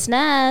 Podcast. And it's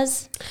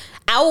Naz.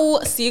 Ow!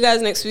 See you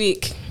guys next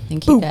week.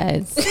 Thank you,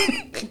 guys.